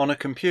 On a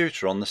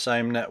computer on the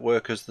same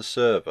network as the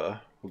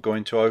server, we're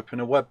going to open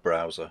a web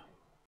browser.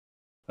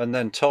 and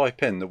then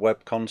type in the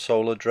web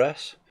console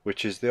address,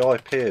 which is the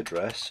IP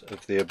address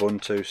of the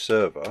Ubuntu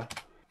server,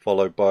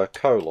 followed by a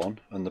colon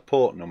and the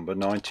port number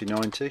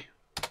 9090.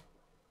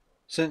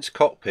 Since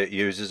Cockpit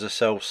uses a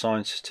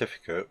self-signed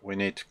certificate, we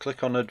need to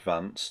click on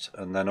Advanced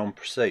and then on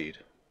Proceed.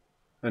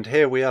 And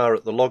here we are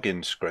at the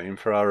login screen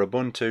for our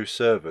Ubuntu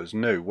server's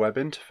new web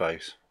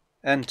interface.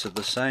 Enter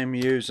the same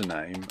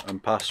username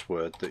and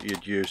password that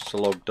you'd use to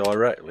log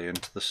directly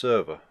into the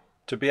server.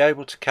 To be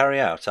able to carry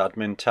out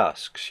admin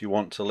tasks, you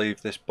want to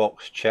leave this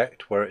box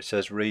checked where it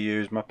says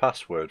reuse my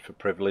password for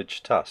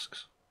privileged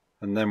tasks,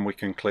 and then we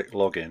can click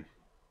login.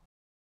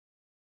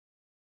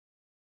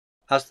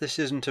 As this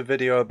isn't a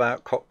video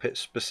about Cockpit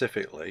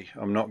specifically,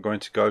 I'm not going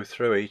to go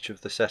through each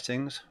of the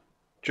settings.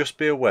 Just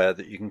be aware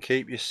that you can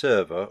keep your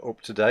server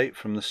up to date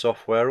from the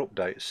software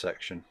updates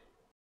section.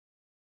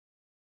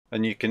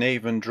 And you can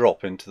even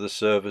drop into the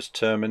server's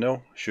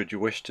terminal should you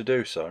wish to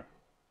do so.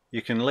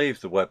 You can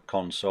leave the web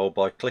console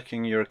by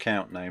clicking your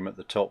account name at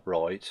the top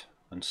right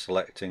and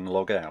selecting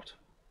Log Out.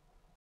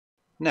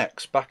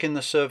 Next, back in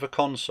the server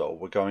console,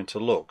 we're going to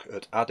look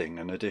at adding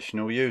an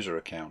additional user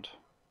account.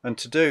 And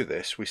to do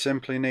this, we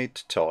simply need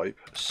to type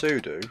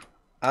sudo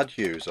add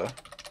user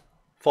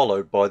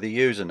followed by the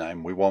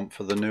username we want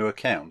for the new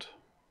account.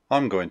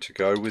 I'm going to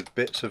go with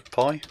bits of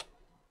pi.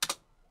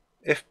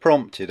 If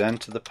prompted,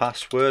 enter the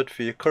password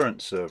for your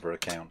current server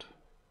account.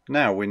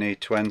 Now we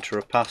need to enter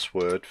a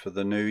password for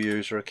the new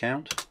user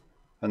account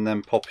and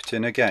then pop it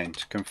in again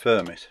to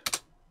confirm it.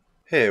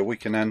 Here we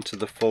can enter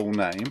the full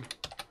name,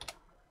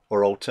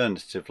 or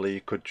alternatively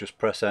you could just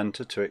press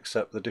enter to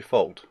accept the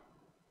default.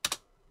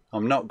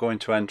 I'm not going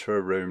to enter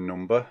a room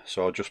number,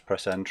 so I'll just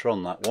press enter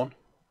on that one,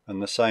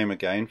 and the same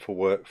again for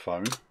work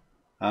phone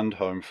and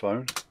home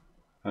phone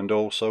and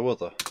also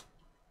other.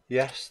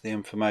 Yes, the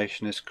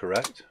information is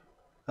correct,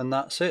 and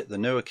that's it, the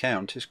new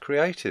account is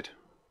created.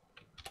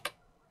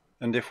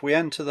 And if we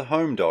enter the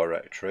home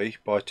directory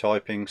by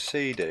typing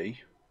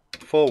cd/home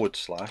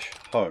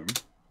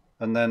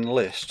and then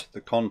list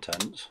the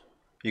contents,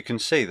 you can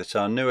see that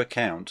our new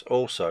account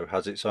also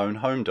has its own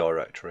home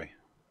directory.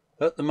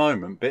 At the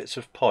moment, Bits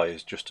of Pi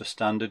is just a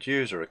standard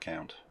user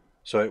account,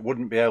 so it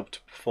wouldn't be able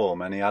to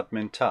perform any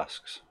admin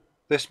tasks.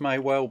 This may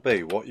well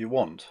be what you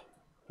want,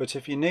 but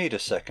if you need a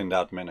second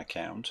admin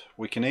account,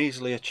 we can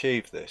easily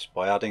achieve this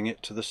by adding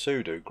it to the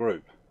sudo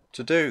group.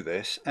 To do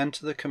this,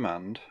 enter the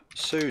command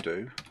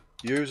sudo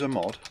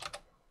usermod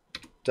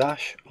 -a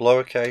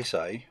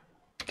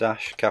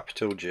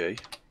 -G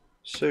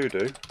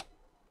sudo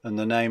and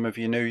the name of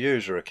your new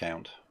user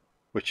account,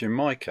 which in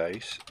my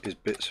case is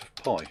Bits of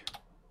Pi.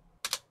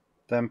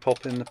 Then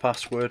pop in the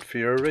password for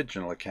your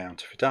original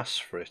account if it asks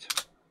for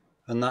it.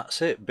 And that's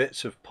it,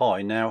 Bits of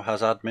Pi now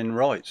has admin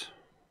rights.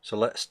 So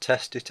let's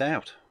test it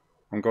out.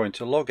 I'm going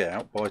to log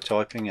out by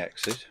typing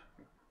exit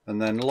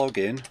and then log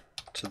in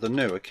to the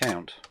new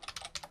account.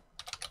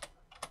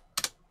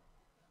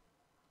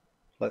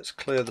 Let's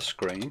clear the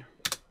screen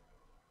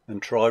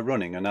and try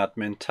running an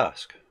admin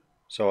task.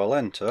 So I'll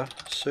enter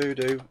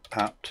sudo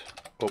apt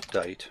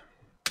update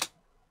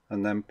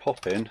and then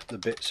pop in the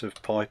Bits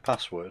of Pi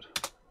password.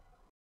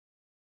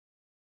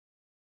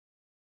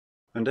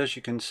 And as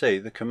you can see,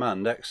 the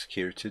command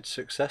executed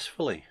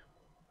successfully.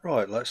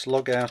 Right, let's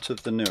log out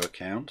of the new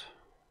account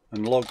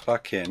and log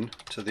back in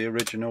to the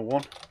original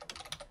one.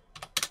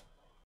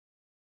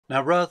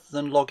 Now, rather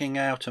than logging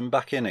out and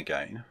back in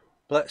again,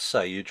 let's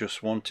say you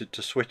just wanted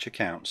to switch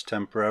accounts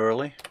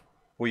temporarily.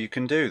 Well, you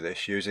can do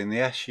this using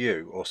the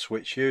su or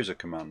switch user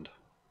command.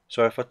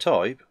 So if I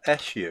type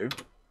su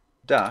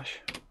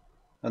dash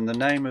and the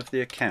name of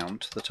the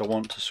account that I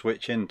want to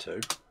switch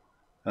into,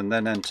 and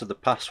then enter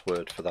the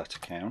password for that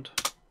account,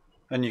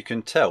 and you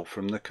can tell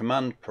from the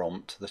command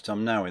prompt that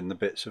I'm now in the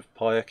Bits of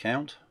Pi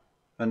account,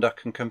 and I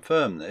can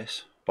confirm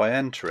this by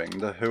entering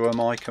the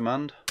whoami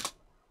command.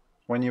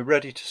 When you're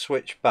ready to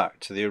switch back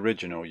to the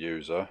original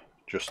user,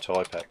 just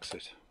type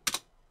exit.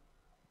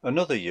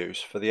 Another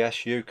use for the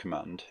su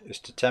command is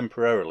to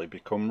temporarily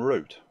become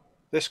root.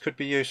 This could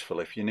be useful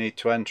if you need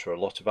to enter a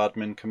lot of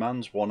admin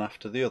commands one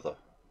after the other,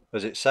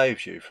 as it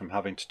saves you from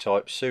having to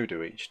type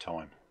sudo each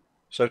time.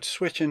 So to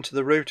switch into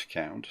the root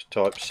account,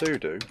 type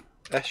sudo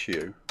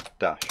su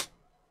dash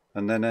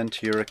and then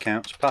enter your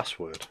account's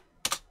password.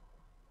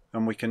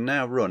 And we can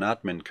now run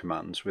admin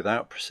commands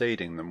without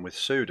preceding them with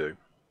sudo.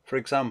 For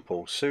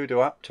example,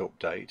 sudo apt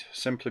update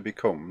simply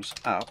becomes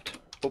apt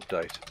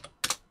update.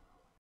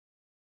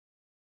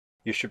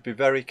 You should be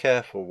very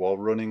careful while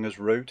running as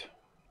root.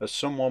 As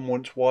someone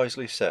once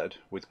wisely said,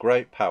 with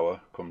great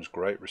power comes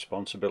great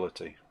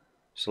responsibility.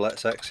 So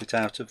let's exit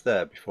out of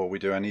there before we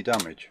do any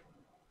damage.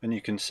 And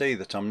you can see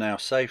that I'm now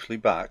safely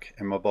back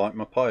in my Bite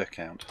My Pi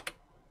account.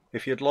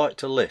 If you'd like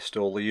to list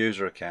all the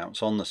user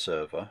accounts on the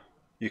server,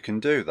 you can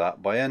do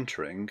that by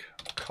entering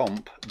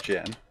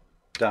compgen-u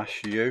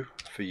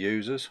for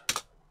users.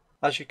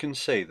 As you can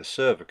see, the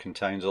server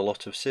contains a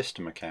lot of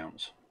system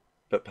accounts,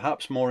 but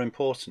perhaps more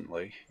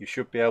importantly, you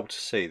should be able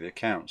to see the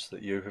accounts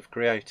that you have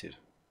created.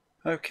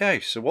 Okay,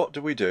 so what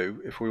do we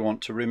do if we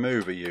want to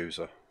remove a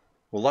user?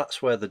 Well,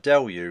 that's where the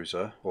del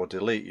user or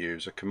delete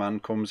user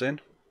command comes in.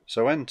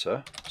 So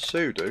enter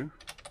sudo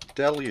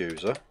del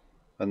user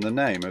and the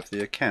name of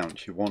the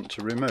account you want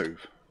to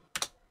remove.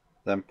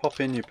 Then pop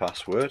in your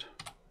password,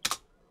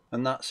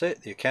 and that's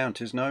it, the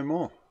account is no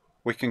more.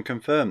 We can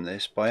confirm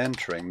this by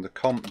entering the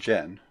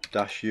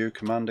compgen-u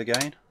command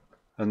again,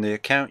 and the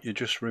account you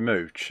just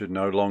removed should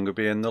no longer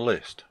be in the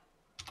list.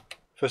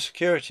 For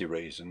security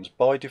reasons,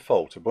 by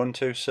default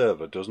Ubuntu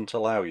Server doesn't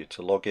allow you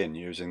to log in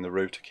using the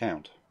root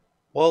account.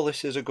 While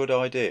this is a good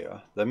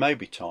idea, there may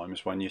be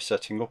times when you're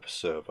setting up a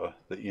server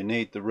that you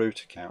need the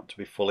root account to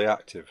be fully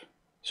active.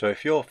 So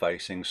if you're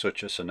facing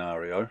such a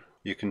scenario,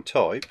 you can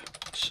type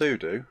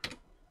sudo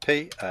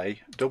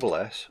passwd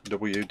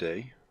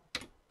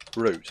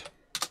root.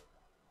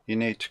 You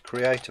need to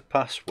create a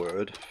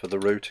password for the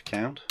root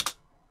account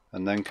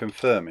and then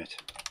confirm it.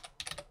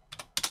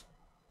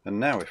 And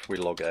now if we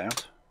log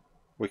out,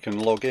 we can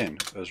log in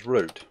as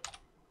root.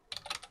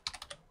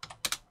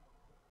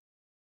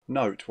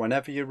 Note,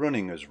 whenever you're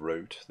running as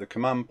root, the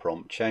command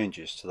prompt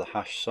changes to the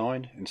hash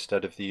sign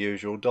instead of the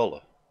usual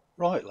 $.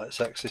 Right, let's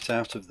exit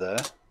out of there.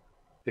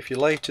 If you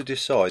later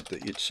decide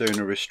that you'd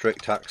sooner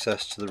restrict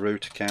access to the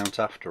root account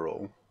after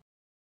all,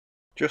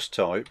 just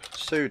type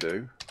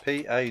sudo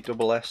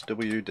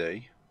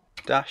passwd-l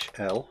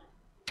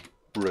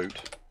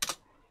root,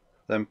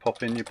 then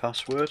pop in your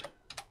password,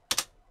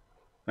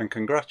 and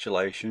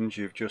congratulations,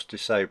 you've just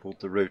disabled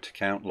the root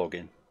account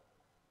login.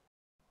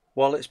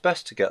 While it's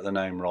best to get the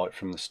name right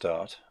from the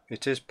start,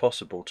 it is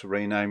possible to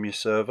rename your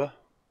server.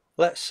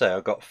 Let's say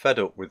I got fed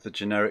up with the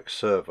generic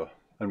server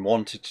and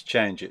wanted to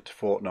change it to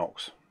Fort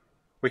Knox.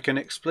 We can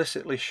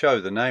explicitly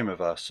show the name of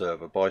our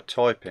server by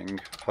typing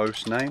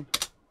hostname.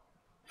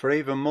 For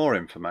even more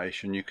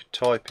information, you could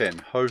type in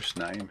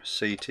hostname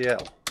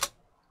ctl.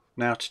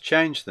 Now to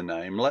change the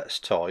name, let's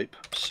type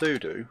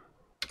sudo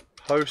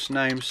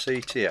hostname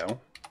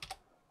ctl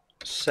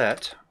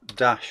set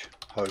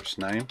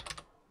 -hostname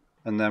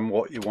and then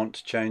what you want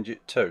to change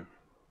it to,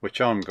 which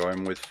I'm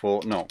going with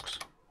Fort Knox.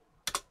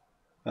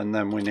 And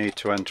then we need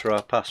to enter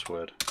our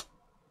password.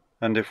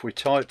 And if we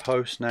type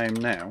hostname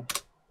now,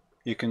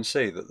 you can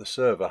see that the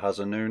server has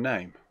a new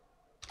name.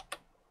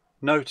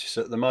 Notice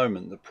at the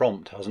moment the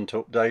prompt hasn't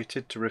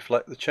updated to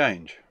reflect the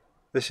change.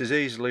 This is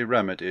easily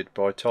remedied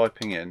by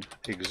typing in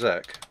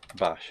exec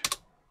bash.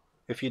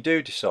 If you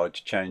do decide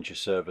to change your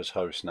server's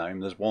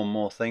hostname, there's one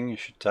more thing you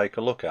should take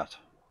a look at.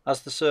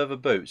 As the server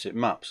boots, it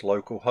maps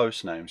local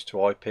host names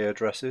to IP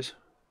addresses.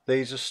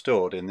 These are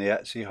stored in the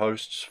etc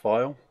hosts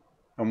file,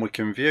 and we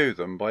can view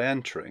them by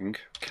entering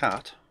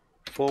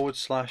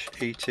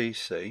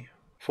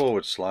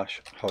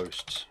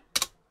cat/etc/hosts.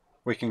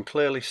 We can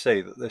clearly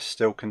see that this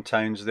still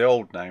contains the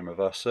old name of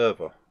our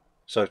server.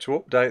 So to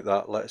update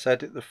that, let's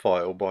edit the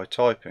file by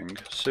typing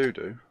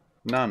sudo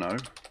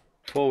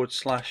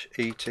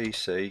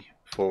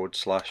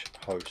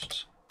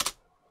nano/etc/hosts.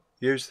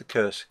 Use the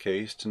cursor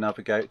keys to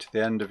navigate to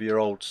the end of your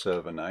old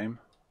server name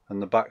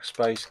and the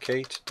backspace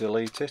key to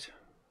delete it,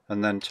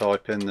 and then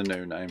type in the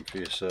new name for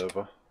your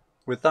server.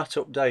 With that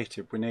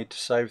updated, we need to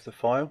save the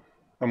file,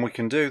 and we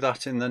can do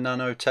that in the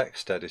Nano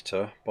text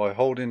editor by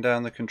holding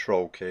down the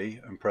control key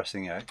and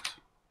pressing X,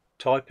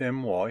 type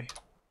in Y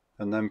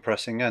and then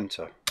pressing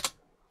enter.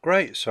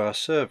 Great, so our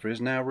server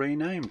is now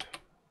renamed.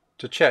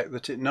 To check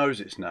that it knows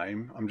its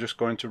name, I'm just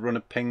going to run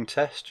a ping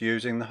test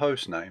using the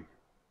host name.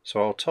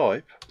 So I'll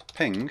type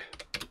ping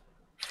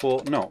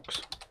Fort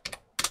Knox,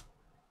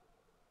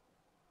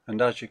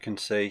 and as you can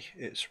see,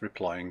 it's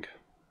replying.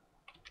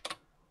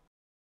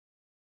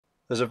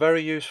 There's a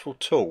very useful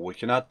tool we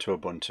can add to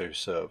Ubuntu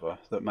Server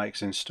that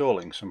makes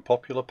installing some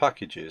popular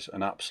packages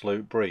an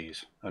absolute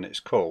breeze, and it's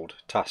called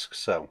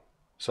Tasksel.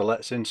 So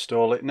let's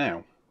install it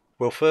now.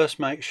 We'll first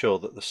make sure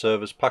that the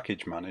server's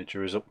package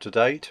manager is up to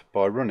date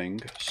by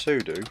running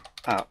sudo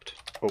apt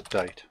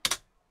update.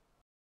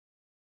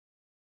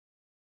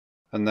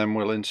 And then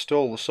we'll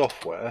install the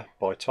software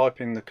by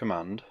typing the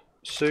command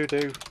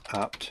sudo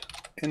apt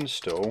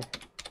install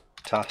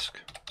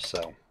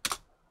tasksel.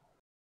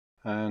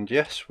 And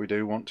yes, we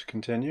do want to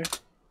continue.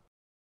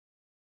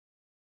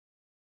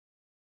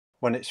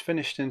 When it's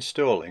finished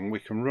installing, we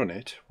can run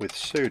it with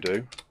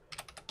sudo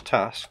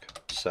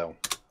tasksel.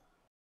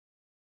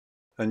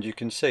 And you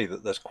can see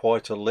that there's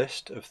quite a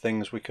list of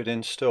things we could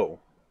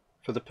install.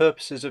 For the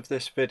purposes of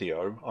this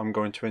video, I'm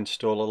going to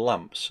install a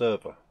LAMP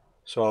server.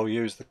 So I'll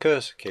use the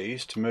cursor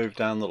keys to move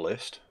down the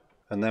list,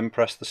 and then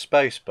press the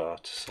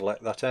spacebar to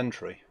select that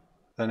entry.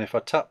 Then if I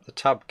tap the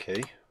tab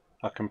key,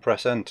 I can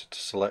press enter to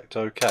select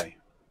OK.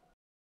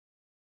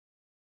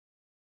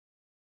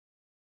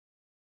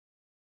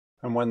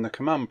 And when the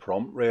command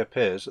prompt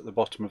reappears at the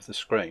bottom of the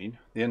screen,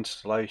 the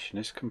installation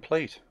is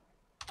complete.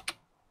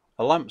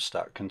 A LAMP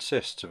stack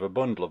consists of a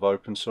bundle of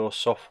open source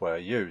software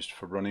used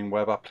for running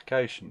web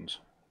applications.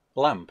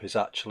 LAMP is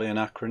actually an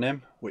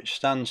acronym which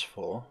stands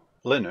for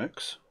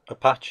Linux,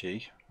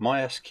 Apache,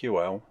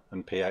 MySQL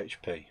and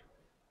PHP.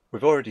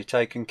 We've already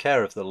taken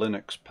care of the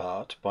Linux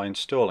part by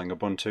installing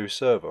Ubuntu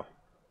Server.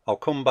 I'll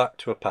come back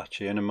to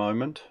Apache in a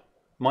moment.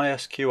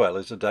 MySQL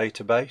is a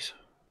database.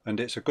 and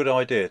it's a good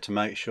idea to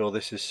make sure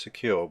this is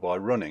secure by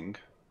running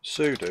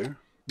sudo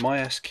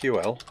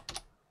mysql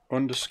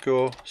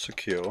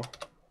 _secure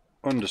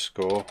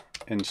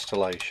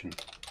 _installation.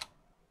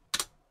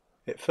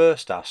 It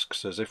first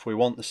asks us if we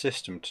want the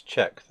system to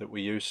check that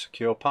we use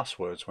secure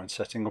passwords when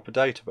setting up a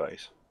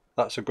database.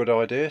 That's a good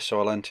idea, so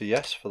I'll enter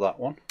yes for that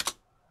one.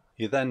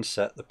 You then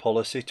set the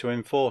policy to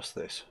enforce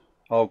this.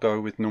 I'll go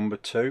with number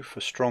 2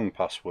 for strong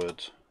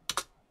passwords.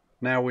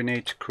 Now we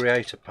need to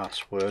create a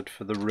password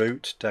for the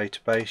root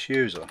database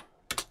user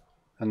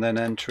and then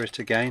enter it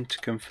again to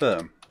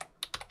confirm.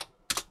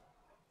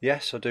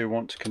 Yes, I do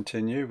want to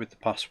continue with the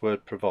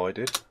password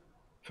provided.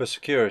 For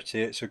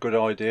security, it's a good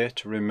idea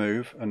to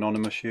remove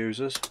anonymous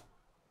users.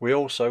 We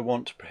also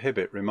want to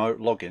prohibit remote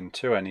login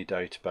to any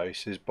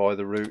databases by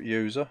the root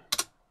user,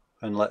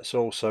 and let's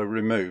also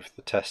remove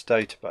the test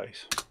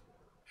database.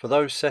 For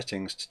those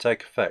settings to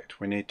take effect,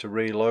 we need to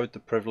reload the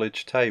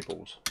privileged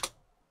tables,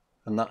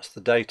 and that's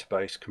the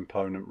database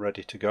component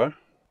ready to go.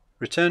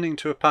 Returning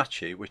to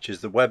Apache, which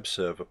is the web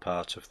server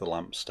part of the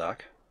LAMP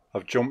stack,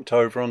 I've jumped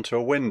over onto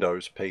a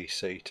Windows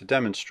PC to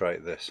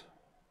demonstrate this.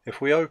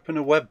 If we open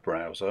a web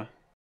browser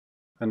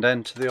and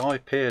enter the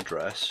IP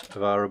address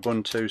of our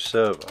Ubuntu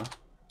server,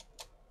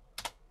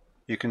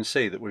 you can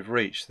see that we've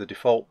reached the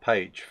default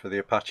page for the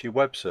Apache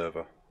web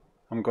server.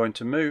 I'm going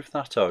to move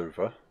that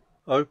over,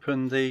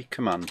 open the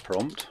command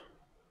prompt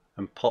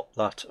and pop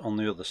that on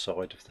the other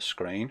side of the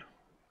screen,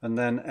 and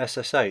then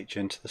SSH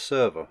into the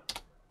server.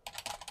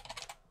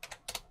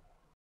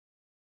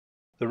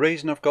 The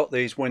reason I've got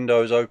these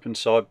windows open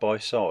side by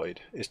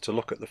side is to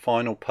look at the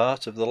final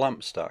part of the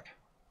LAMP stack.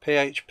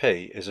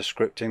 PHP is a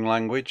scripting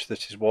language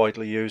that is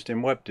widely used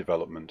in web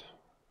development.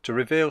 To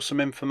reveal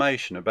some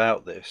information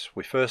about this,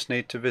 we first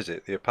need to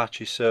visit the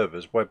Apache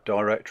server's web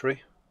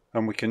directory,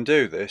 and we can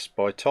do this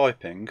by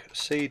typing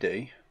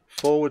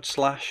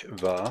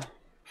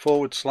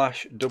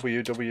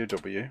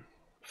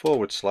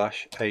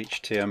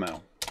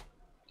cd/var/www/html.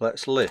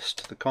 Let's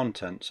list the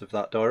contents of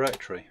that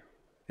directory.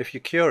 If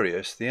you're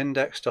curious, the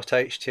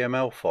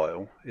index.html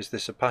file is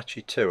this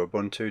Apache 2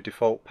 Ubuntu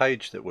default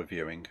page that we're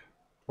viewing.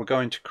 We're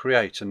going to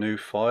create a new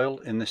file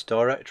in this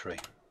directory.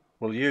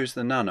 We'll use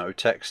the nano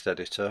text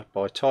editor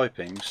by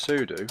typing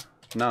sudo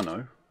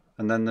nano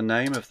and then the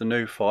name of the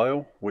new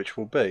file, which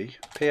will be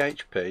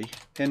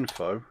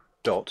phpinfo.php.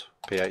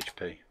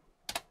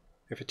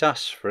 If it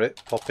asks for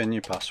it, pop in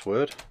your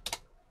password.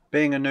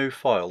 Being a new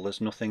file,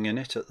 there's nothing in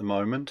it at the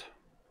moment,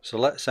 so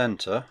let's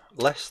enter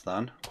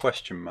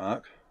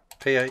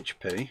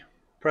 $PHP,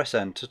 press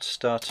enter to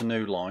start a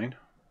new line,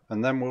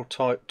 and then we'll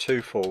type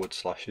 2 forward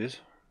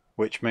slashes,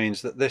 which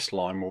means that this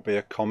line will be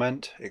a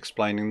comment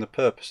explaining the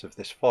purpose of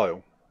this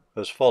file,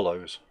 as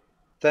follows.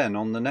 Then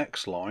on the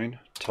next line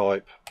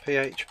type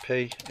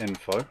php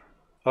info,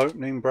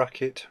 opening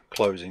bracket,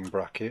 closing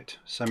bracket,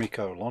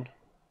 semicolon,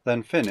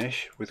 then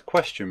finish with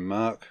question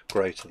mark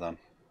greater than.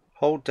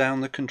 Hold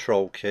down the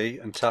control key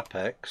and tap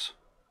X,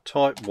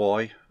 type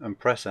Y and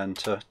press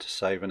enter to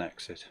save and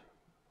exit.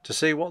 To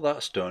see what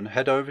that's done,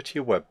 head over to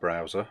your web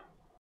browser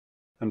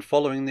and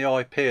following the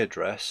IP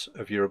address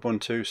of your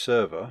Ubuntu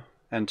server,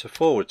 enter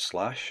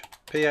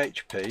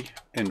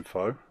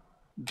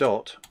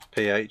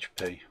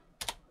 /phpinfo.php.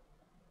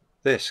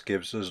 This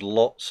gives us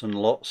lots and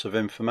lots of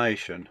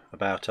information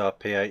about our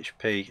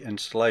PHP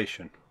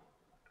installation.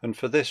 And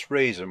for this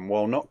reason,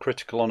 while not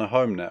critical on a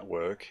home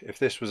network, if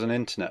this was an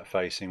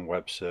internet-facing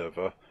web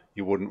server,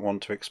 you wouldn't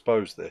want to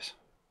expose this.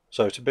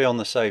 So to be on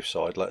the safe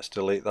side, let's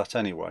delete that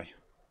anyway.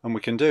 And we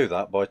can do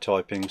that by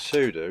typing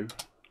sudo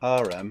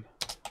rm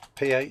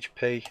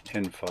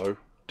phpinfo.php.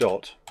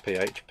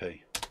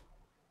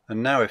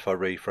 And now if I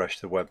refresh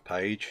the web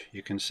page,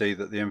 you can see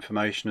that the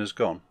information has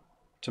gone.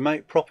 To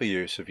make proper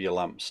use of your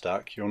LAMP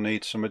stack, you'll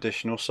need some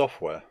additional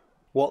software.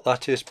 What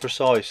that is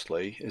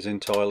precisely is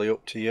entirely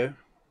up to you,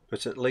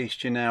 but at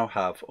least you now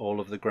have all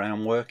of the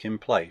groundwork in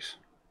place.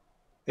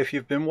 If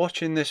you've been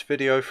watching this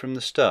video from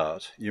the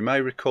start, you may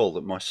recall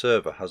that my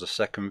server has a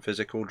second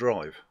physical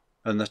drive,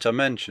 and that I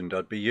mentioned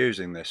I'd be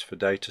using this for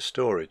data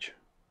storage.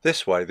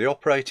 This way the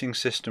operating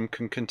system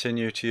can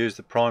continue to use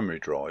the primary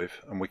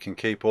drive and we can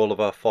keep all of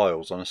our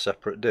files on a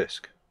separate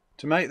disk.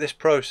 To make this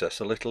process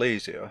a little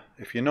easier,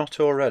 if you're not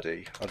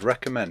already, I'd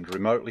recommend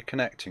remotely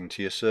connecting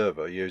to your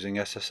server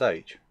using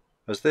SSH,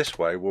 as this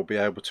way we'll be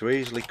able to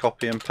easily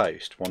copy and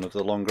paste one of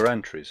the longer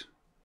entries.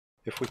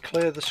 If we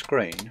clear the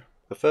screen,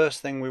 the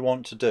first thing we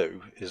want to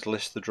do is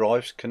list the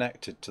drives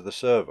connected to the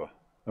server,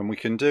 and we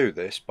can do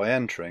this by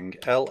entering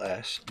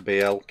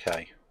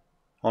lsblk.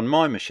 On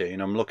my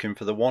machine I'm looking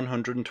for the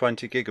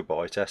 120GB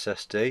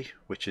SSD,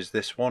 which is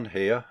this one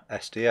here,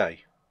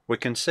 SDA. We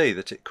can see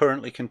that it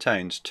currently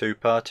contains two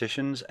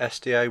partitions,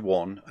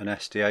 SDA1 and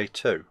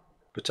SDA2,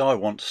 but I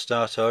want to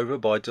start over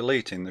by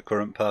deleting the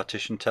current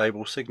partition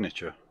table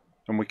signature,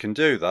 and we can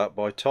do that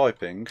by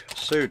typing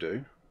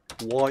sudo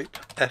wipe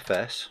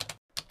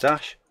fs-a,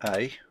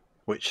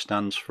 which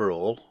stands for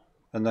all,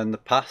 and then the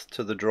path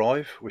to the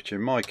drive, which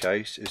in my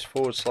case is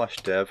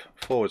 /dev/SDA.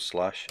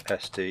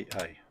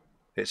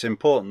 It's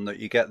important that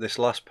you get this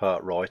last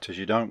part right, as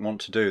you don't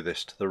want to do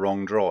this to the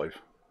wrong drive.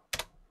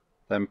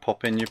 Then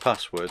pop in your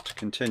password to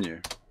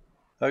continue.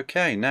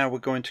 Okay, now we're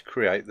going to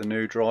create the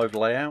new drive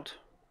layout.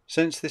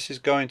 Since this is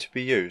going to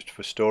be used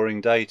for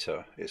storing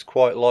data, it's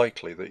quite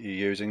likely that you're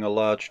using a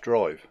large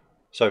drive.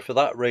 So for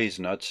that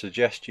reason, I'd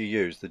suggest you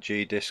use the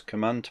gdisk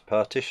command to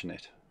partition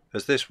it,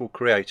 as this will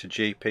create a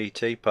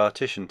GPT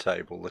partition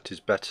table that is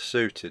better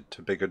suited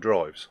to bigger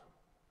drives.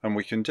 And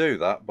we can do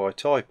that by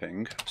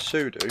typing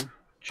sudo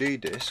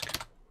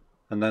gdisk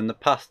and then the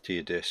path to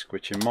your disk,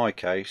 which in my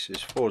case is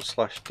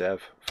 /dev/SDA.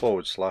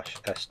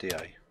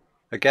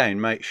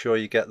 Again, make sure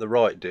you get the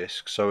right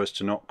disk so as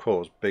to not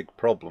cause big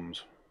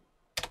problems.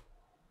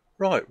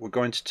 Right, we're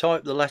going to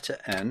type the letter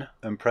N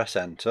and press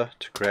enter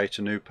to create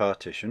a new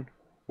partition.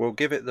 We'll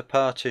give it the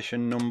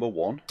partition number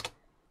 1.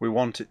 We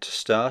want it to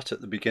start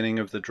at the beginning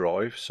of the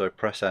drive, so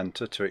press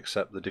enter to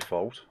accept the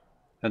default.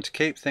 And to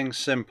keep things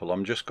simple,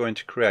 I'm just going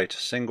to create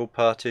a single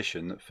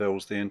partition that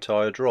fills the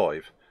entire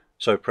drive,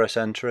 so press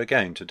enter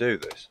again to do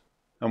this.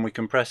 And we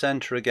can press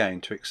enter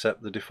again to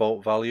accept the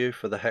default value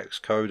for the hex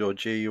code or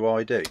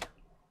GUID.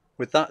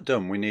 With that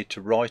done, we need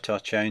to write our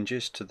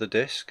changes to the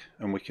disk,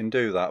 and we can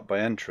do that by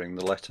entering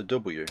the letter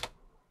W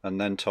and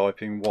then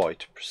typing Y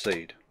to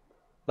proceed.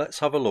 Let's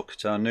have a look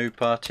at our new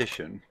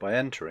partition by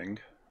entering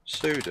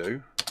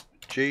sudo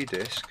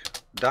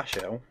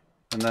gdisk-l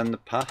and then the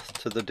path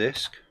to the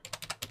disk.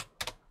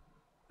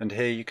 And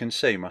here you can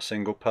see my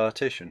single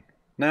partition.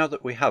 Now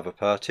that we have a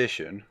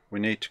partition, we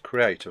need to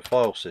create a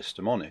file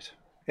system on it.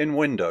 In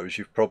Windows,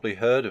 you've probably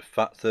heard of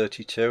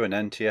FAT32 and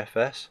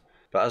NTFS,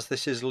 but as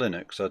this is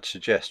Linux, I'd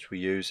suggest we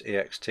use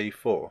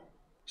ext4.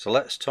 So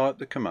let's type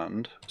the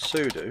command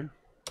sudo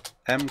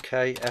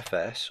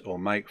mkfs or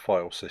make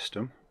file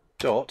system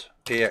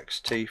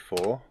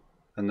 .ext4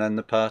 and then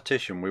the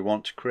partition we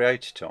want to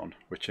create it on,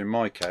 which in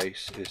my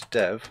case is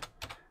dev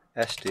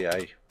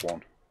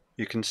SDA1.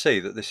 You can see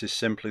that this is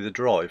simply the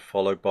drive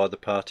followed by the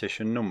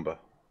partition number.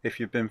 If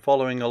you've been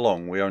following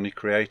along, we only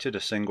created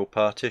a single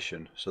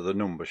partition, so the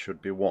number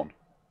should be 1.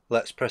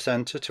 Let's press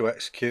enter to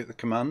execute the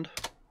command.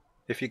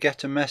 If you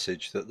get a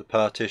message that the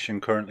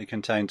partition currently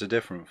contains a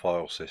different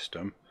file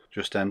system,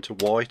 just enter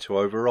Y to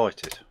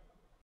overwrite it.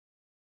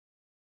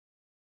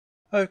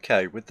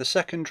 Okay, with the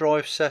second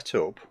drive set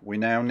up, we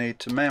now need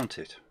to mount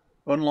it.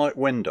 Unlike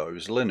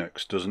Windows,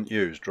 Linux doesn't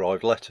use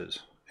drive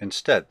letters.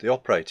 Instead, the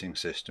operating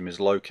system is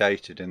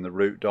located in the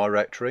root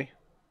directory.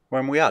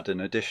 When we add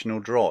an additional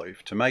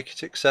drive, to make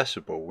it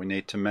accessible, we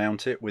need to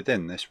mount it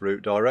within this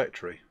root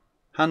directory.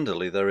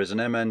 Handily, there is an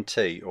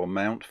MNT or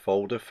mount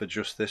folder for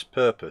just this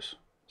purpose.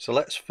 So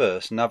let's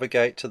first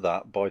navigate to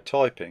that by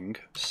typing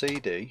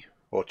cd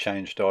or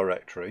change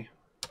directory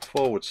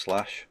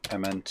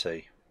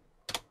 /MNT.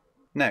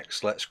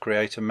 Next, let's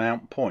create a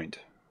mount point.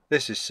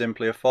 This is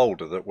simply a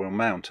folder that we'll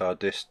mount our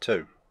disk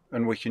to,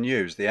 and we can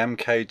use the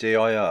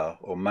mkdir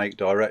or make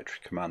directory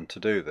command to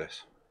do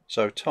this.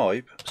 So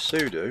type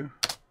sudo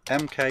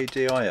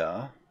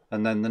mkdir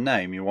and then the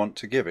name you want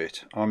to give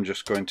it. I'm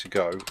just going to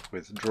go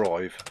with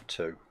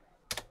drive2.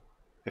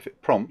 If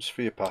it prompts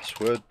for your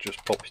password,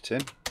 just pop it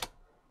in.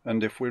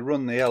 And if we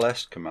run the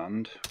ls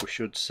command, we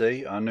should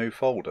see our new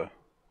folder.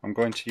 I'm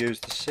going to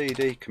use the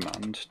cd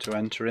command to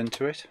enter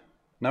into it.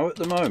 Now at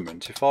the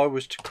moment, if I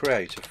was to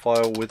create a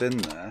file within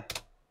there,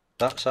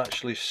 that's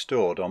actually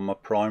stored on my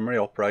primary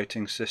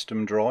operating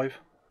system drive.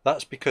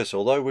 That's because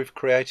although we've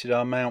created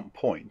our mount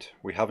point,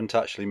 we haven't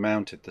actually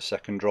mounted the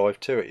second drive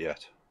to it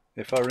yet.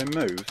 If I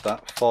remove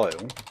that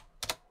file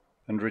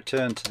and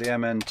return to the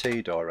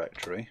MNT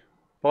directory,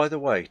 by the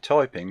way,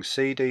 typing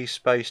cd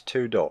space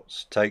 2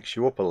 dots takes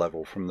you up a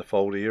level from the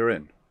folder you're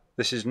in.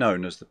 This is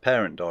known as the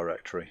parent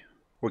directory.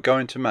 We're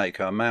going to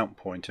make our mount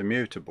point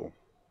immutable.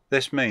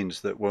 This means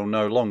that we'll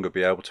no longer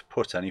be able to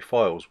put any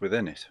files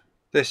within it.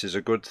 This is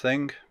a good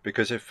thing,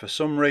 because if for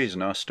some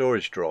reason our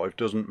storage drive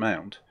doesn't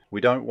mount,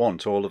 we don't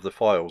want all of the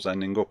files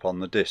ending up on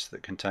the disk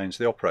that contains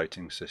the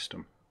operating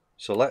system.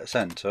 So let's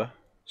enter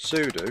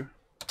sudo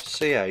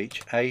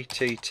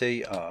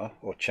chattr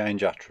or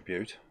change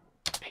attribute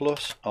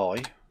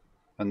 +i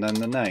and then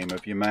the name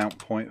of your mount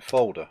point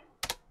folder.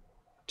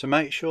 To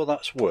make sure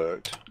that's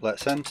worked,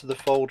 let's enter the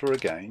folder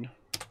again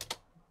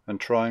and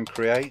try and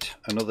create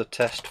another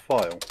test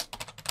file.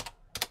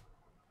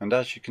 And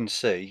as you can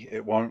see,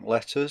 it won't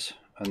let us,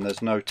 and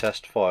there's no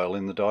test file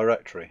in the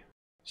directory.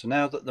 So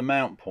now that the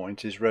mount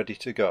point is ready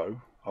to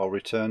go, I'll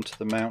return to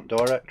the mount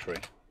directory.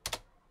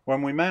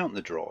 When we mount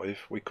the drive,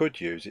 we could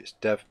use its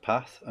dev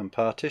path and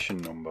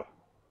partition number.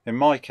 In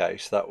my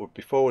case, that would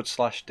be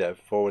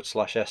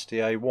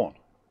 /dev/SDA1.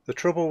 The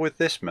trouble with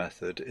this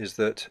method is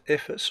that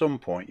if at some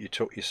point you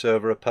took your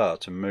server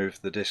apart and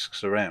moved the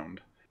disks around,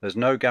 there's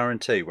no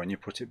guarantee when you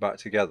put it back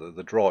together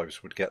the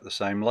drives would get the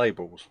same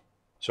labels.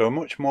 So a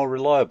much more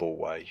reliable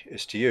way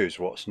is to use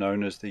what's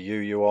known as the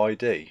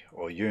UUID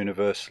or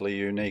Universally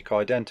Unique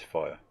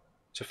Identifier.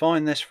 To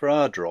find this for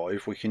our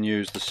drive, we can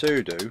use the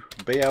sudo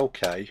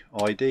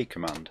blk-id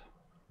command.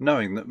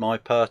 Knowing that my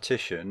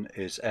partition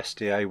is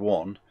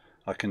SDA1,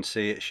 I can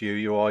see its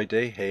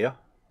UUID here.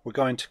 we're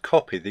going to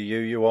copy the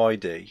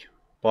UUID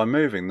by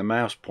moving the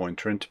mouse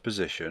pointer into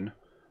position,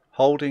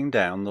 holding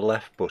down the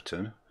left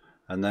button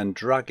and then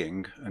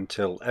dragging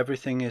until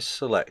everything is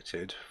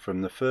selected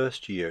from the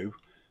first U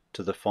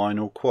to the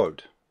final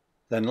quote.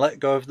 Then let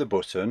go of the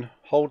button,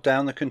 hold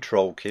down the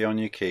Control key on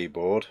your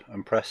keyboard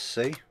and press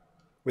C.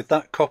 With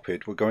that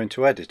copied, we're going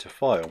to edit a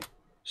file.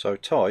 So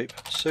type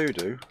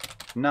sudo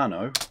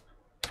nano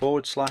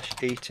 /etc/fs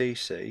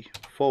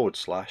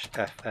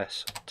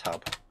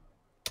tab.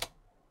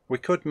 We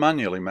could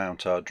manually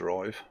mount our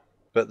drive,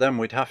 but then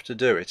we'd have to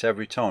do it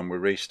every time we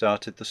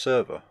restarted the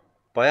server.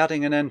 By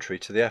adding an entry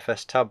to the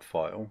fs tab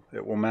file,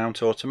 it will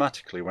mount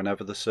automatically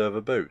whenever the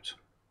server boots.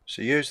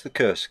 So use the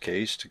cursor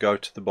keys to go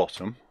to the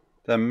bottom,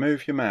 then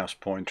move your mouse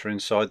pointer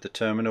inside the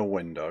terminal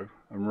window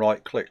and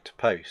right click to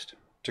paste.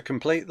 To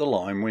complete the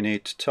line, we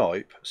need to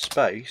type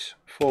space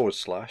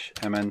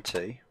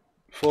 /MNT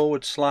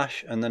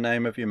 / and the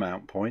name of your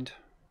mount point,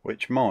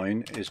 which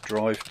mine is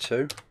drive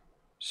 2,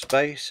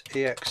 space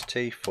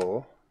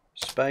ext4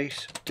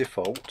 space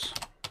defaults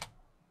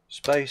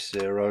space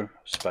 0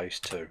 space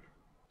 2.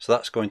 So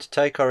that's going to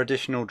take our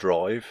additional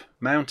drive,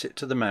 mount it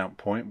to the mount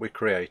point we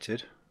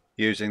created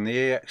using the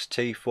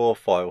ext4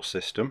 file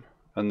system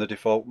and the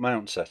default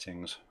mount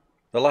settings.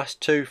 The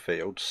last two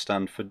fields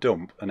stand for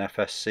dump and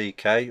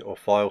FSCK or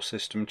file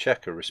system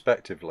checker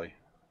respectively.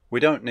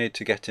 We don't need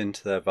to get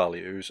into their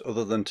values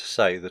other than to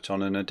say that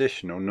on an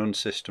additional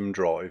non-system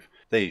drive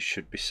these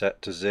should be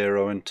set to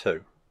 0 and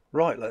 2.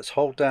 Right, let's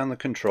hold down the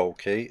Control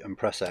key and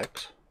press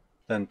X,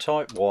 then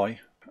type Y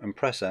and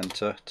press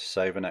enter to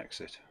save and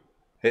exit.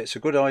 It's a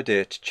good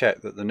idea to check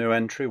that the new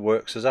entry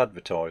works as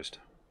advertised,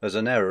 as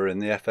an error in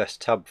the FS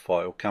tab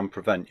file can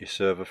prevent your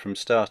server from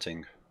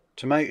starting.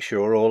 To make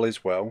sure all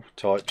is well,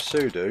 type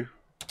sudo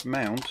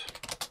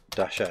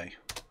mount-a.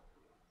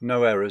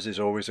 No errors is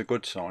always a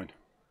good sign.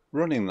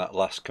 Running that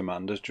last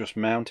command has just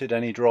mounted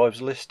any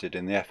drives listed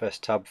in the FS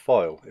tab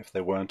file if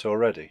they weren't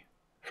already.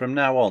 From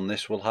now on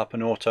this will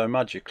happen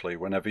auto-magically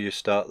whenever you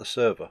start the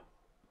server.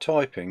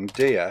 Typing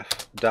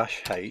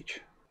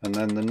df-h and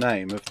then the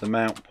name of the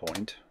mount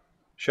point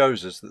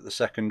shows us that the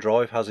second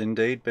drive has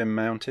indeed been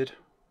mounted.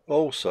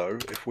 Also,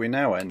 if we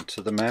now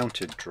enter the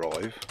mounted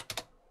drive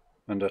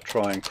and I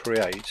try and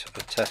create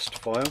a test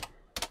file,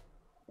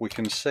 we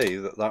can see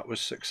that that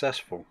was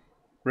successful.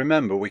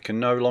 Remember, we can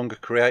no longer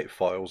create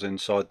files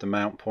inside the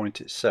mount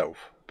point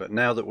itself, but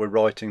now that we're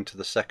writing to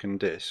the second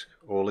disk,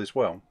 all is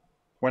well.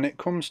 When it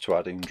comes to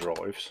adding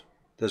drives,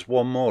 there's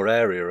one more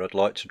area I'd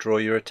like to draw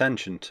your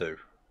attention to,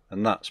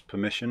 and that's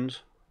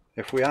permissions.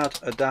 If we add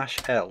a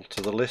 -L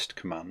to the list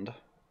command,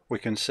 we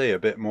can see a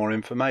bit more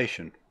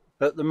information.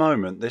 At the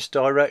moment, this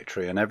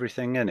directory and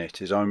everything in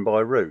it is owned by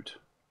root,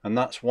 and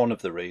that's one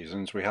of the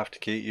reasons we have to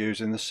keep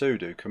using the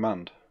sudo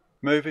command.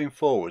 Moving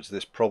forwards,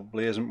 this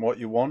probably isn't what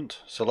you want,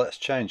 so let's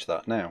change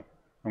that now.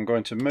 I'm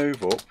going to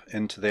move up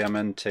into the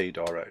MNT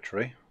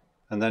directory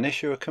and then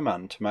issue a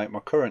command to make my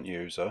current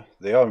user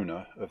the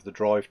owner of the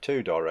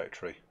drive2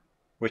 directory,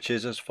 which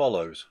is as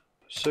follows: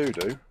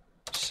 sudo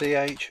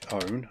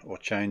chown or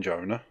change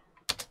owner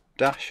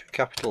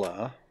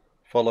 -R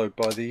followed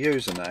by the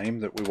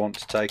username that we want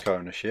to take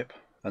ownership,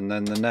 and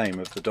then the name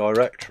of the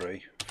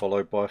directory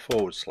followed by a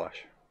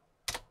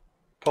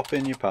 /. Pop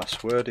in your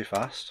password if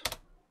asked,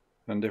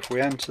 and if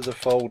we enter the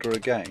folder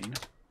again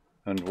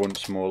and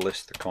once more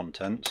list the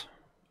contents,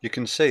 you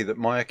can see that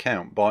my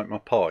account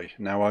BiteMyPie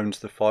now owns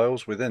the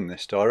files within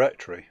this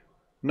directory.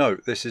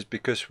 Note, this is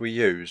because we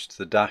used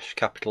the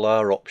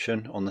 -R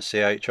option on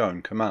the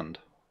chown command.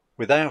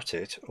 Without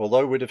it,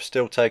 although we'd have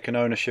still taken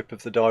ownership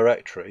of the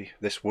directory,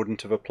 this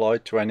wouldn't have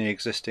applied to any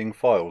existing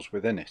files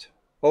within it.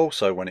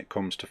 Also, when it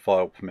comes to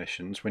file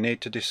permissions, we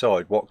need to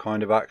decide what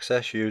kind of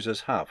access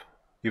users have.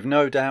 You've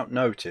no doubt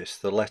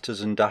noticed the letters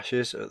and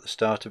dashes at the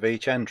start of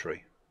each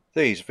entry.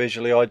 These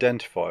visually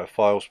identify a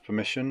file's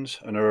permissions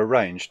and are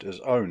arranged as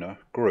owner,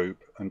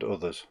 group and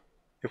others.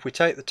 If we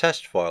take the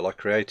test file I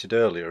created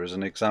earlier as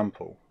an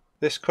example,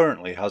 this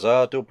currently has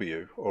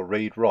RW or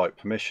read-write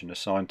permission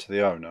assigned to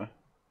the owner,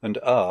 and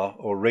R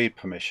or read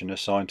permission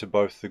assigned to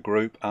both the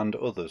group and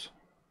others.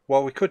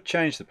 While we could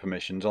change the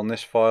permissions on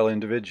this file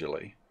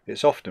individually,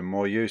 it's often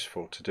more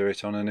useful to do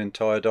it on an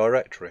entire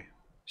directory.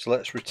 So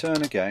let's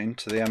return again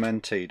to the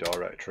MNT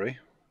directory,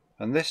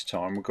 and this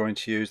time we're going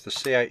to use the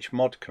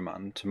chmod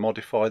command to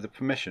modify the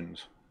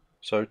permissions.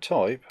 So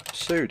type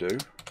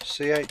sudo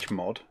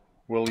chmod,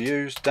 we'll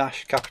use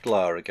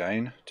 -R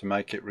again to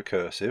make it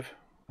recursive,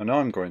 and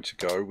I'm going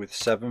to go with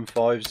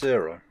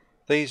 750.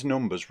 These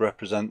numbers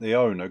represent the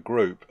owner,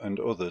 group and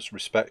others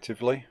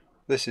respectively.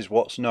 This is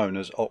what's known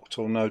as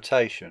octal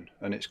notation,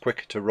 and it's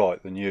quicker to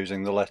write than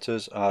using the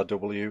letters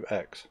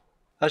RWX.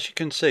 As you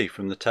can see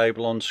from the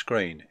table on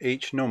screen,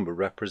 each number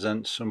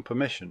represents some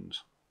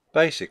permissions.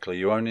 Basically,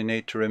 you only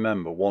need to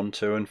remember 1,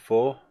 2 and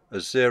 4,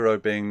 as 0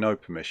 being no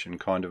permission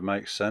kind of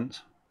makes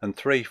sense, and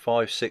 3,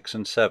 5, 6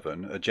 and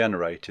 7 are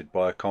generated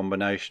by a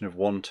combination of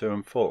 1, 2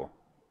 and 4.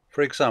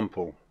 For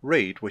example,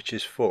 read, which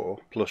is 4,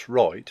 plus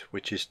write,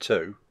 which is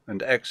 2,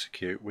 and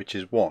execute, which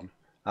is 1,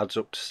 adds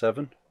up to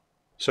 7.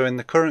 So in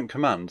the current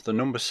command, the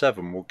number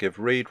 7 will give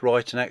read,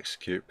 write and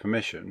execute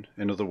permission,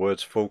 in other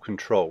words full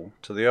control,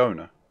 to the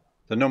owner.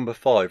 The number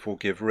 5 will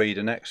give read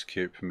and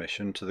execute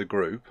permission to the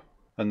group,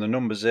 and the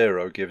number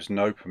 0 gives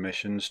no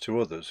permissions to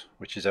others,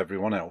 which is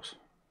everyone else.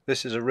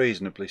 This is a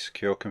reasonably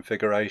secure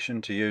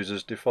configuration to use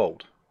as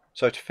default.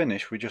 So to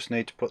finish, we just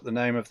need to put the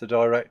name of the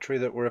directory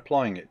that we're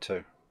applying it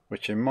to,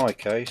 which in my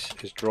case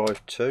is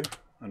drive 2,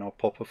 and I'll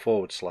pop a /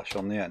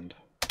 on the end.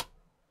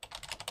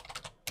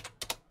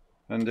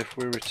 And if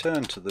we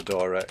return to the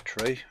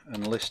directory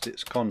and list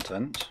its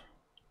contents,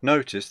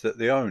 notice that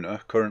the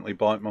owner, currently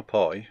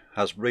ByteMyPie,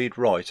 has read,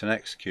 write and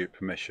execute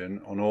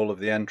permission on all of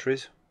the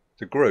entries.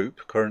 The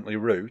group, currently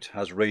root,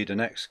 has read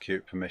and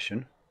execute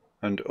permission,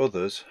 and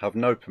others have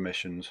no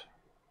permissions.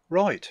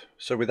 Right,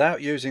 so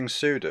without using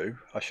sudo,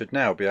 I should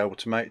now be able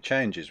to make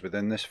changes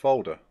within this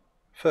folder.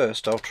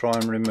 First I'll try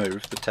and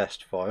remove the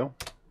test file,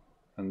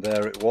 and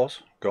there it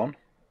was, gone.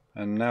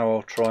 And now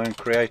I'll try and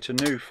create a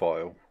new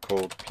file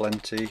called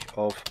plenty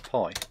of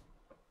pie.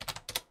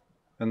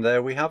 And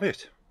there we have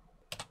it.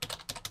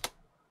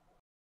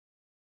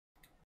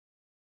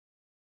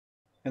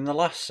 In the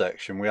last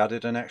section we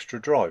added an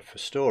extra drive for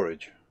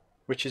storage,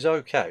 which is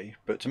okay,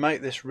 but to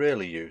make this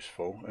really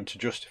useful and to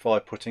justify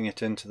putting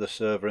it into the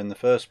server in the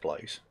first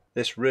place,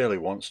 this really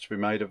wants to be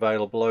made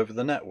available over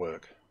the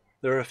network.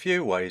 There are a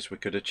few ways we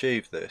could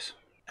achieve this.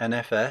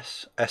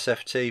 NFS,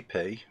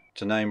 SFTP,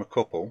 to name a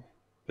couple.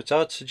 But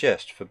I'd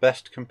suggest for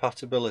best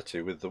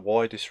compatibility with the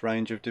widest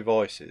range of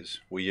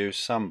devices we use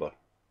Samba.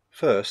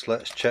 First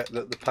let's check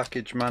that the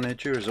package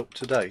manager is up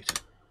to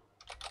date.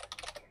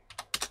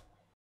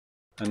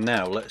 And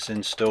now let's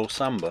install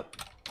Samba.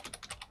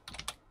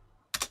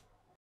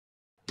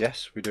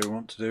 Yes, we do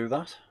want to do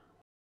that.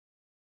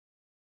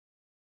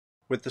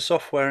 With the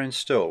software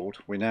installed,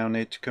 we now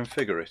need to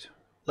configure it.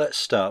 Let's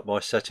start by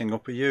setting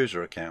up a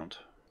user account.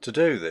 To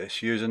do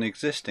this, use an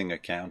existing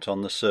account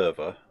on the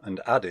server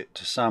and add it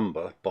to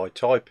Samba by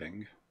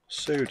typing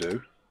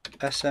sudo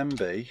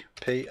smb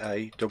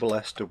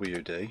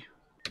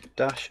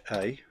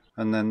passwd-a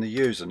and then the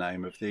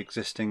username of the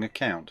existing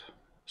account.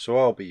 So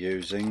I'll be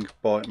using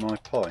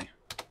ByteMyPie.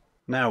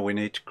 Now we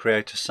need to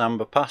create a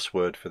Samba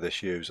password for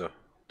this user.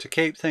 To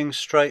keep things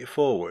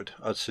straightforward,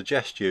 I'd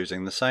suggest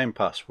using the same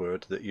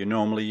password that you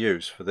normally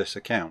use for this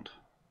account.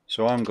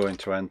 So I'm going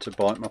to enter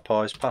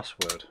ByteMyPie's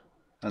password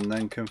and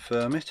then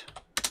confirm it.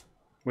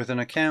 With an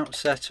account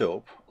set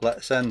up,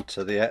 let's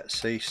enter the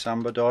etc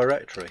Samba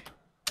directory,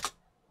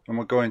 and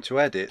we're going to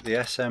edit the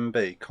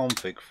smb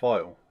config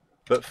file.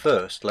 But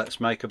first let's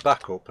make a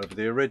backup of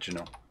the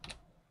original.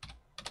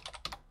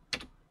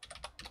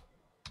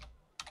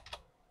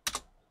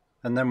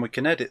 And then we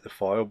can edit the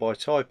file by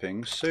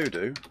typing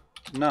sudo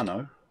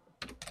nano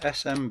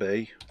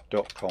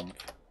smb.conf.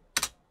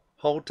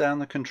 Hold down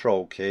the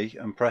control key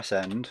and press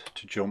end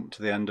to jump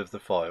to the end of the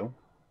file,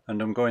 and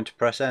I'm going to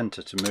press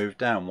enter to move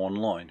down one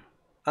line.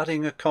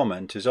 Adding a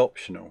comment is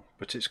optional,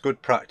 but it's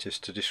good practice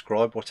to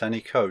describe what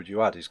any code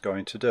you add is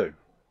going to do.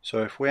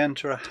 So if we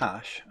enter a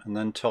hash and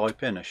then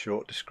type in a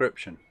short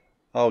description,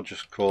 I'll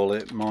just call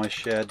it my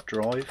shared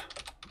drive.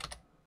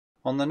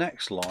 On the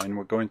next line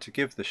we're going to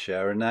give the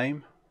share a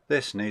name.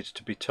 This needs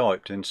to be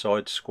typed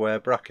inside square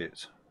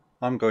brackets.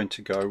 I'm going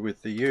to go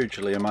with the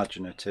hugely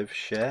imaginative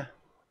share.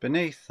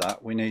 Beneath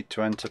that we need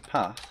to enter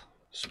path,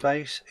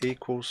 space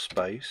equals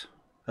space,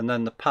 and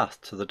then the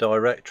path to the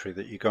directory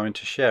that you're going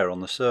to share on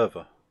the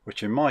server,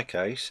 which in my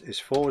case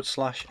is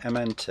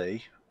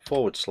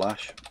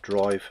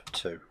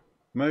 /mnt/drive2.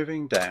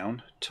 Moving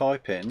down,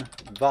 type in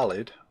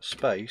valid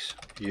space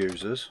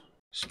users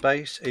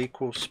space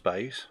equals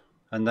space,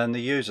 and then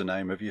the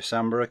username of your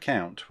Samba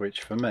account,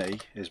 which for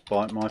me is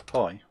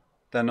ByteMyPie.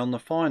 Then on the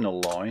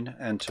final line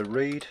enter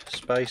read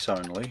space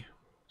only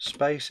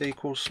space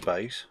equals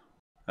space,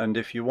 and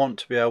if you want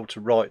to be able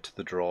to write to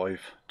the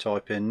drive,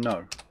 type in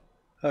no.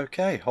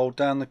 OK, hold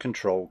down the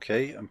control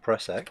key and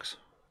press X,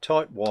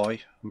 type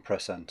Y and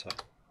press enter.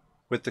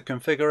 With the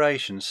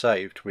configuration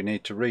saved, we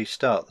need to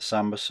restart the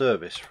Samba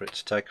service for it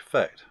to take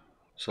effect.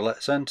 So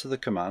let's enter the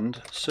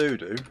command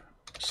sudo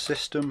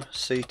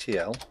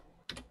systemctl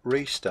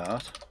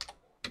restart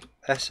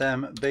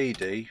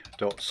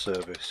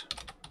smbd.service.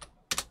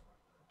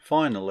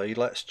 Finally,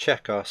 let's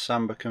check our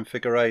Samba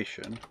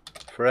configuration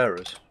for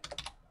errors.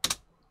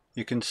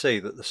 You can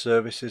see that the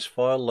services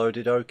file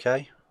loaded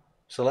OK.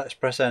 So let's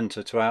press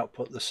enter to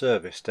output the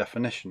service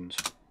definitions.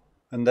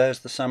 And there's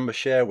the Samba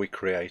share we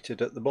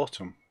created at the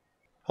bottom.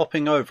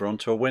 Hopping over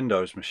onto a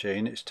Windows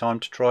machine, it's time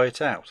to try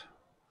it out.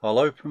 I'll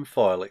open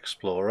File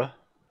Explorer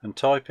and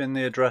type in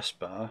the address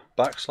bar //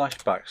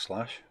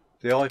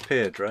 the IP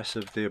address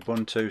of the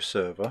Ubuntu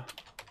server,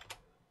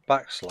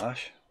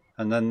 /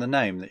 and then the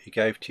name that you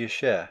gave to your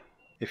share.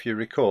 If you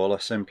recall, I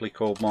simply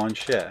called mine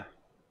share.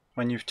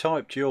 When you've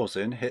typed yours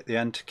in, hit the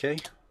enter key,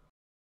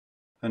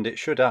 and it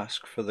should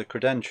ask for the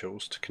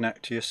credentials to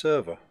connect to your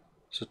server.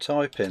 So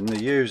type in the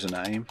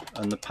username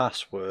and the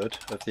password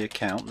of the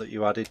account that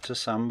you added to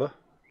Samba.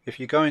 If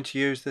you're going to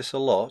use this a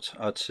lot,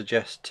 I'd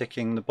suggest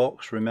ticking the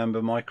box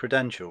remember my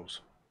credentials,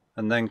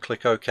 and then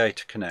click OK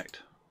to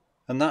connect.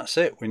 And that's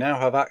it, we now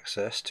have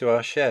access to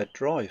our shared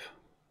drive.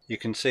 You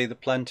can see the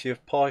plenty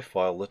of Pi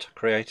file that I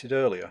created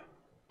earlier.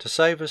 To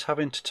save us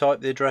having to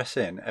type the address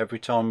in every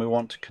time we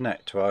want to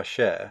connect to our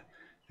share,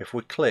 if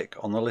we click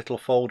on the little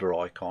folder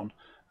icon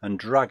and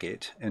drag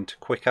it into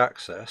quick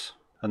access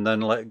and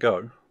then let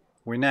go,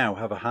 we now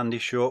have a handy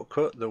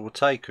shortcut that will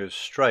take us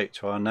straight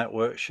to our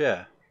network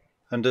share.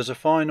 And as a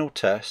final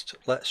test,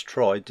 let's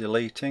try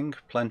deleting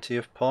plenty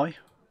of Pi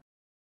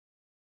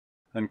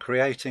and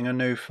creating a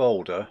new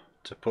folder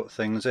to put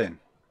things in.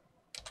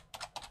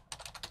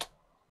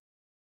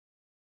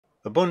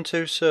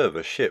 Ubuntu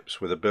Server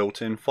ships with a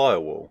built-in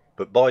firewall,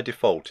 but by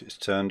default it's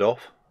turned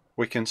off.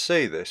 We can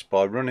see this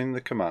by running the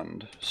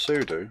command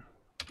sudo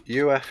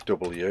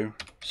ufw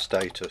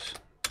status.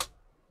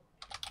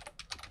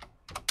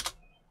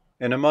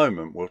 In a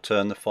moment we'll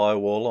turn the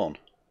firewall on.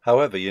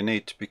 However, you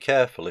need to be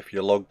careful if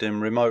you're logged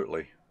in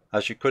remotely,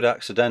 as you could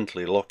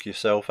accidentally lock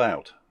yourself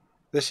out.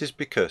 This is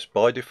because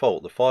by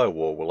default the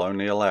firewall will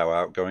only allow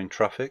outgoing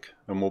traffic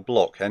and will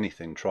block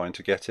anything trying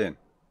to get in.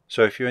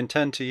 So if you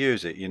intend to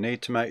use it, you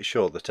need to make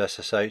sure that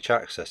SSH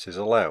access is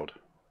allowed.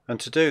 And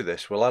to do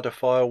this, we'll add a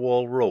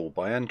firewall rule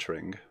by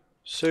entering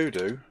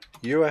sudo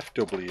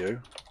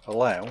ufw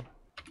allow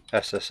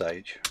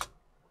SSH.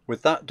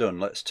 With that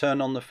done, let's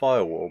turn on the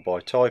firewall by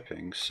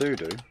typing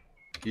sudo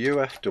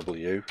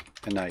ufw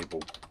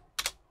enable.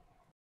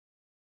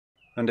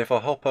 And if I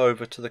hop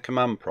over to the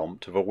command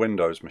prompt of a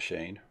Windows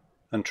machine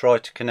and try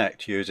to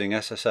connect using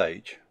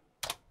SSH,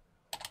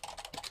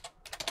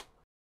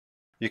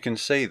 you can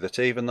see that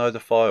even though the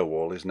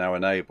firewall is now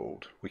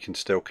enabled, we can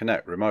still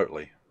connect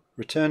remotely.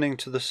 Returning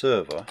to the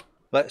server,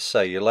 let's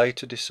say you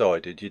later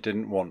decided you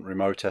didn't want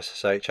remote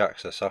SSH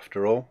access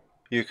after all.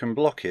 You can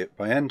block it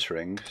by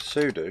entering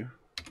sudo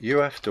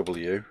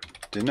ufw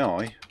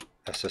deny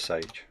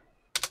SSH.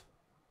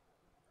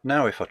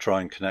 Now if I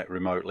try and connect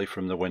remotely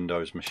from the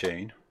Windows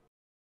machine,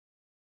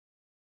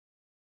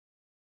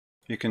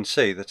 you can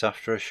see that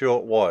after a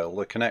short while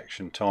the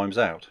connection times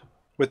out.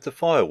 With the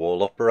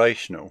firewall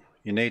operational,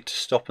 you need to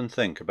stop and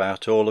think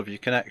about all of your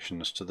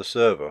connections to the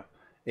server,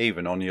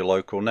 even on your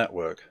local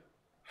network.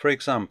 For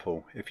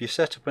example, if you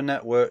set up a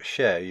network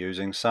share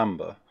using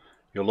Samba,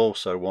 you'll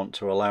also want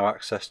to allow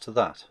access to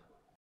that.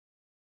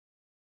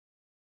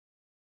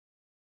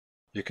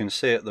 You can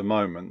see at the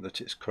moment that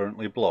it's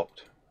currently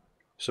blocked.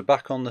 So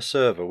back on the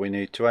server we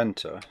need to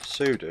enter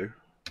sudo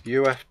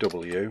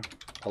ufw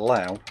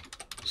allow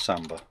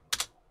Samba.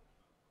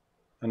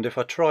 And if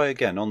I try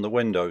again on the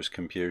Windows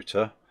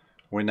computer,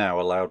 we're now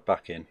allowed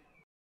back in.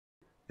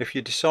 If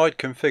you decide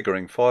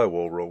configuring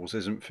firewall rules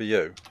isn't for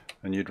you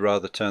and you'd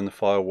rather turn the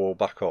firewall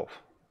back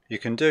off, you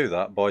can do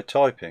that by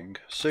typing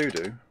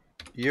sudo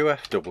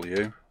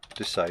ufw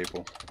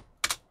disable.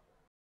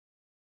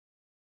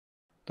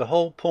 The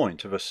whole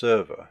point of a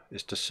server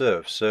is to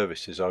serve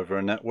services over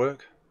a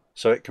network,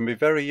 so it can be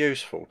very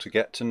useful to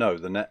get to know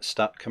the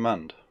netstat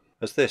command,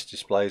 as this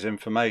displays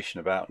information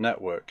about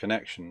network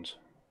connections.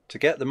 To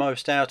get the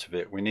most out of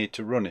it, we need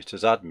to run it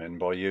as admin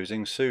by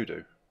using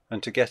sudo.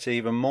 And to get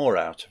even more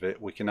out of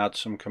it, we can add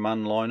some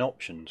command line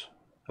options.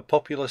 A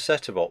popular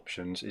set of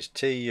options is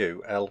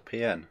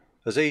TU-LPN,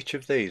 as each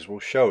of these will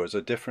show us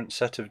a different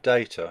set of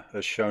data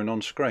as shown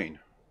on screen.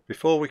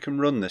 Before we can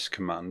run this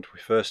command,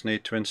 we first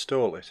need to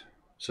install it.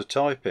 So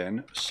type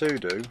in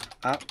sudo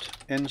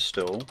apt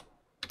install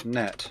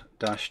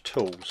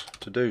net-tools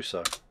to do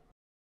so.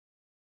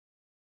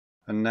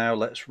 And now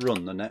let's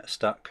run the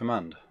netstat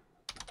command.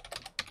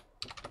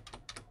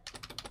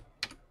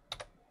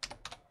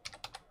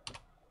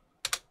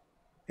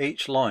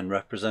 Each line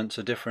represents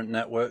a different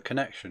network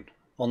connection.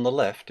 On the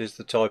left is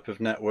the type of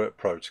network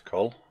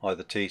protocol,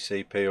 either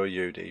TCP or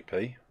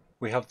UDP.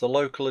 We have the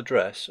local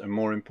address and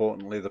more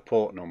importantly the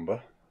port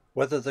number.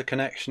 Whether the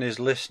connection is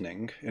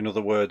listening, in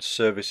other words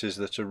services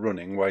that are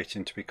running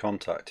waiting to be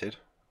contacted,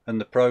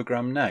 and the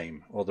program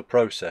name or the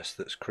process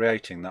that's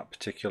creating that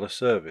particular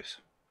service.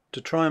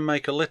 To try and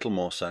make a little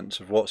more sense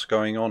of what's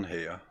going on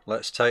here,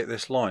 let's take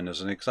this line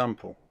as an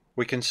example.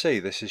 We can see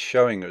this is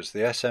showing us the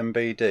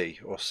SMBD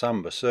or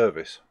Samba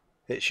service.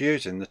 It's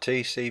using the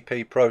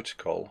TCP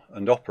protocol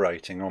and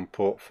operating on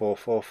port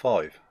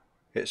 445.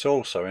 It's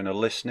also in a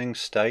listening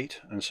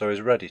state and so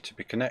is ready to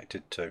be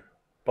connected to.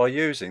 By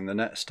using the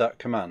netstat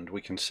command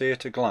we can see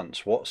at a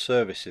glance what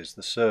services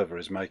the server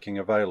is making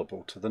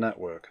available to the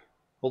network.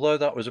 Although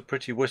that was a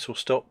pretty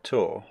whistle-stop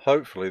tour,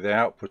 hopefully the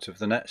output of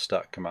the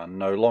netstat command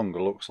no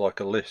longer looks like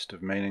a list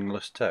of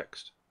meaningless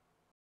text.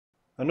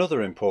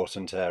 Another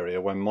important area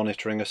when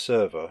monitoring a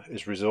server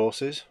is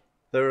resources.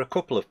 There are a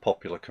couple of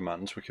popular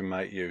commands we can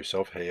make use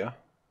of here.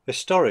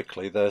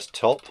 Historically there's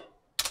top.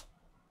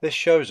 This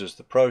shows us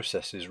the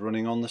processes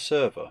running on the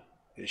server.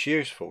 It's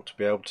useful to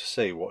be able to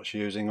see what's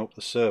using up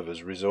the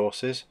server's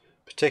resources,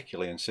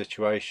 particularly in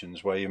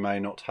situations where you may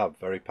not have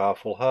very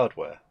powerful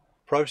hardware.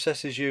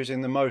 Processes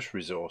using the most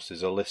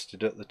resources are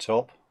listed at the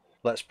top.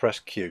 Let's press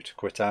Q to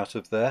quit out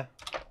of there.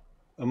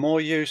 A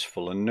more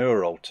useful and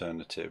newer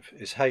alternative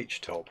is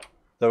htop,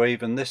 though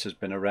even this has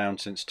been around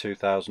since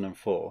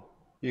 2004.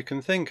 You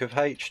can think of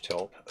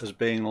HTOP as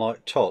being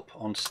like top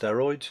on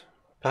steroids.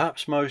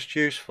 Perhaps most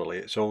usefully,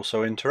 it's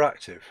also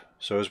interactive,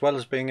 so as well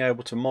as being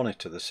able to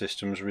monitor the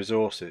system's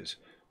resources,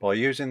 by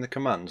using the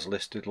commands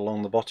listed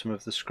along the bottom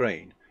of the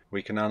screen,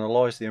 we can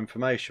analyse the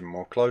information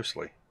more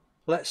closely.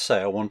 Let's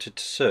say I wanted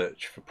to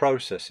search for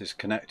processes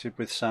connected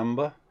with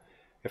Samba.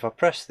 If I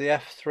press the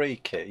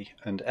F3 key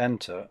and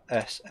enter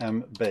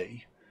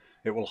SMB,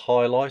 it will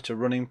highlight a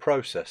running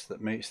process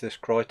that meets this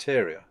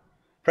criteria.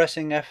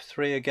 Pressing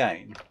F3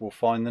 again will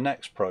find the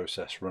next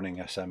process running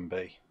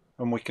SMB,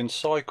 and we can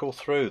cycle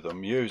through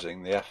them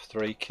using the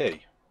F3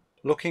 key.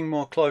 Looking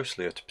more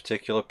closely at a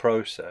particular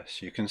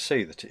process, you can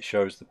see that it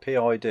shows the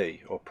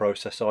PID or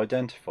process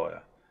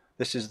identifier.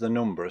 This is the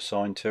number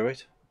assigned to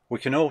it. We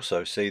can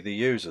also see the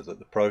user that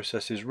the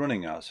process is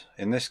running as,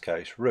 in this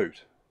case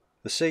root.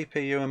 The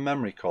CPU and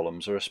memory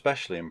columns are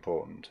especially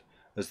important,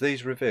 as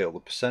these reveal the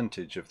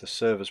percentage of the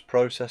server's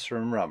processor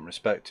and RAM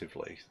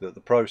respectively that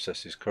the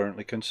process is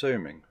currently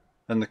consuming,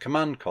 and the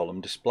command column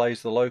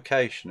displays the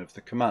location of the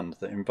command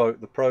that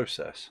invoked the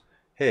process.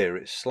 Here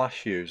it's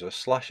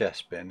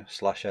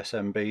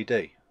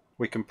 /user/sbin/smbd.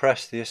 We can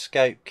press the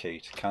escape key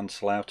to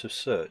cancel out of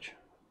search.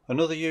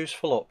 Another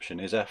useful option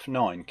is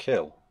F9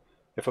 kill.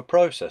 If a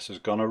process has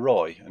gone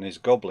awry and is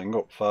gobbling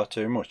up far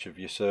too much of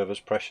your server's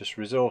precious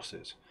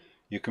resources,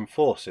 you can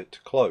force it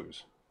to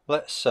close.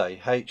 Let's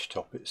say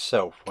HTOP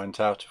itself went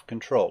out of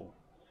control.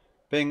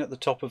 Being at the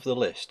top of the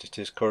list, it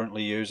is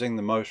currently using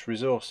the most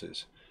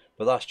resources,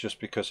 but that's just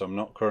because I'm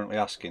not currently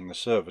asking the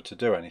server to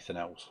do anything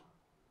else.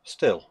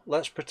 Still,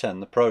 let's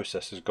pretend the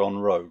process has gone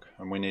rogue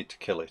and we need to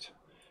kill it.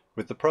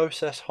 With the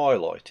process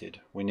highlighted,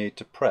 we need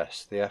to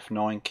press the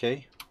F9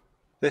 key.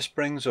 This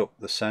brings up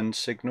the send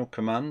signal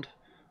command.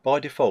 By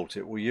default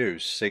it will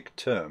use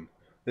sigterm.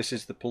 This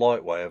is the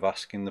polite way of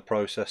asking the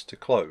process to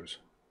close.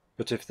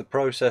 But if the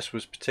process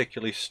was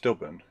particularly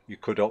stubborn, you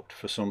could opt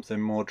for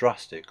something more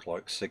drastic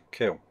like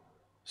sigkill.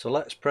 So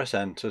let's press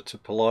enter to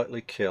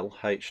politely kill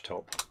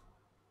HTOP.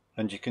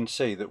 And you can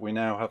see that we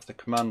now have the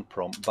command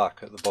prompt back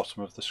at the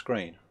bottom of the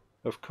screen.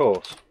 Of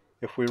course,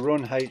 if we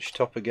run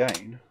HTOP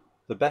again,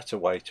 the better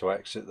way to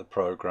exit the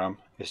program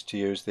is to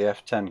use the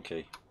F10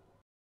 key.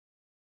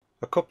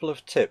 A couple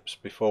of tips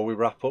before we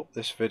wrap up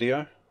this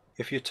video.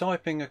 If you're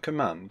typing a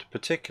command,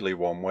 particularly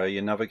one where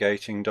you're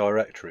navigating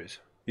directories,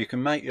 you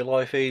can make your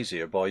life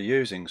easier by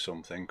using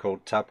something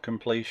called tab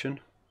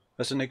completion.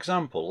 As an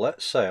example,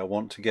 let's say I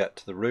want to get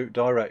to the root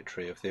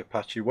directory of the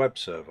Apache web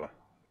server.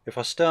 If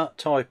I start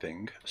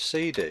typing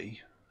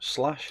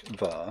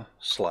cd/var/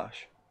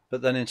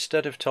 but then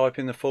instead of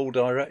typing the full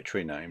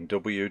directory name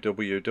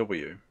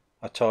www,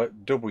 I type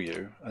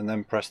w and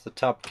then press the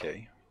tab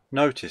key,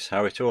 notice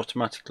how it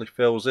automatically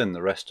fills in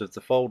the rest of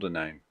the folder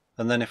name.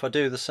 And then if I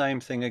do the same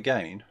thing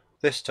again,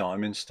 this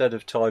time instead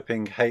of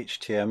typing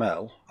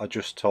HTML, I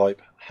just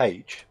type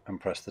H and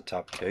press the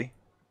tab key.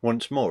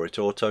 Once more it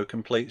auto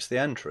completes the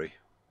entry.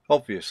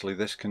 Obviously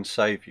this can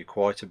save you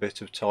quite a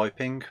bit of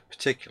typing,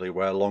 particularly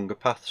where longer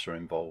paths are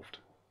involved.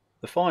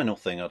 The final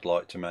thing I'd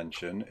like to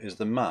mention is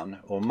the man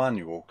or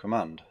manual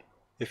command.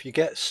 If you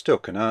get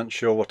stuck and aren't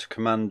sure what a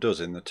command does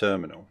in the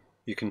terminal,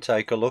 you can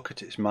take a look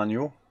at its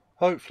manual.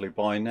 Hopefully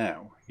by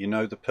now you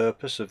know the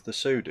purpose of the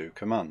sudo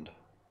command.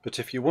 But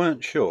if you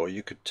weren't sure,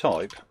 you could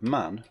type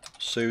man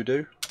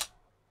sudo,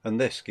 and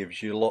this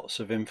gives you lots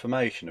of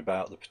information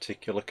about the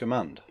particular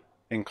command,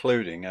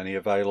 including any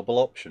available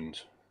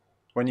options.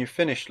 When you've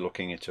finished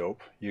looking it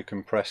up, you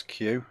can press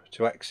Q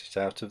to exit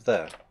out of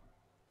there.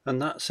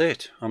 And that's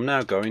it. I'm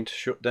now going to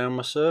shut down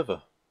my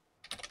server.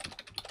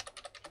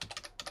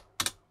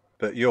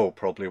 But you'll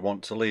probably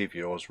want to leave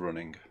yours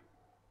running.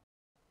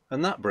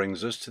 And that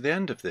brings us to the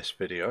end of this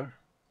video.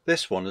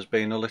 This one has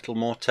been a little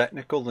more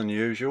technical than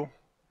usual.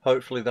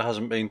 Hopefully there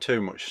hasn't been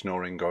too much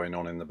snoring going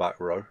on in the back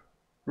row.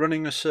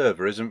 Running a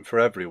server isn't for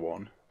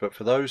everyone, but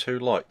for those who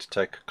like to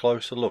take a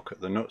closer look at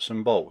the nuts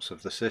and bolts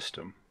of the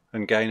system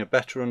and gain a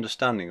better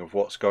understanding of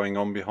what's going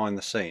on behind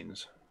the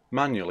scenes,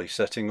 manually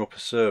setting up a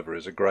server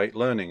is a great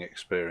learning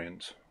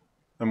experience.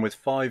 And with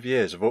 5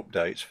 years of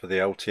updates for the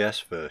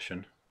LTS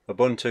version,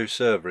 Ubuntu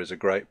Server is a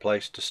great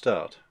place to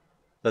start.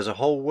 There's a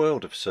whole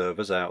world of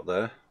servers out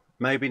there.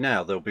 Maybe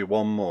now there'll be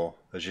one more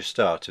as you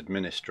start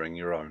administering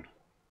your own.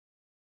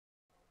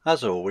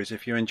 As always,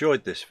 if you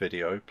enjoyed this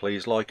video,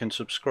 please like and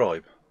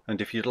subscribe. And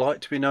if you'd like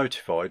to be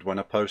notified when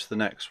I post the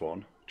next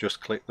one,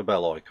 just click the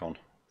bell icon.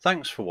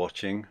 Thanks for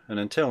watching, and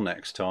until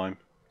next time,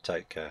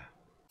 take care.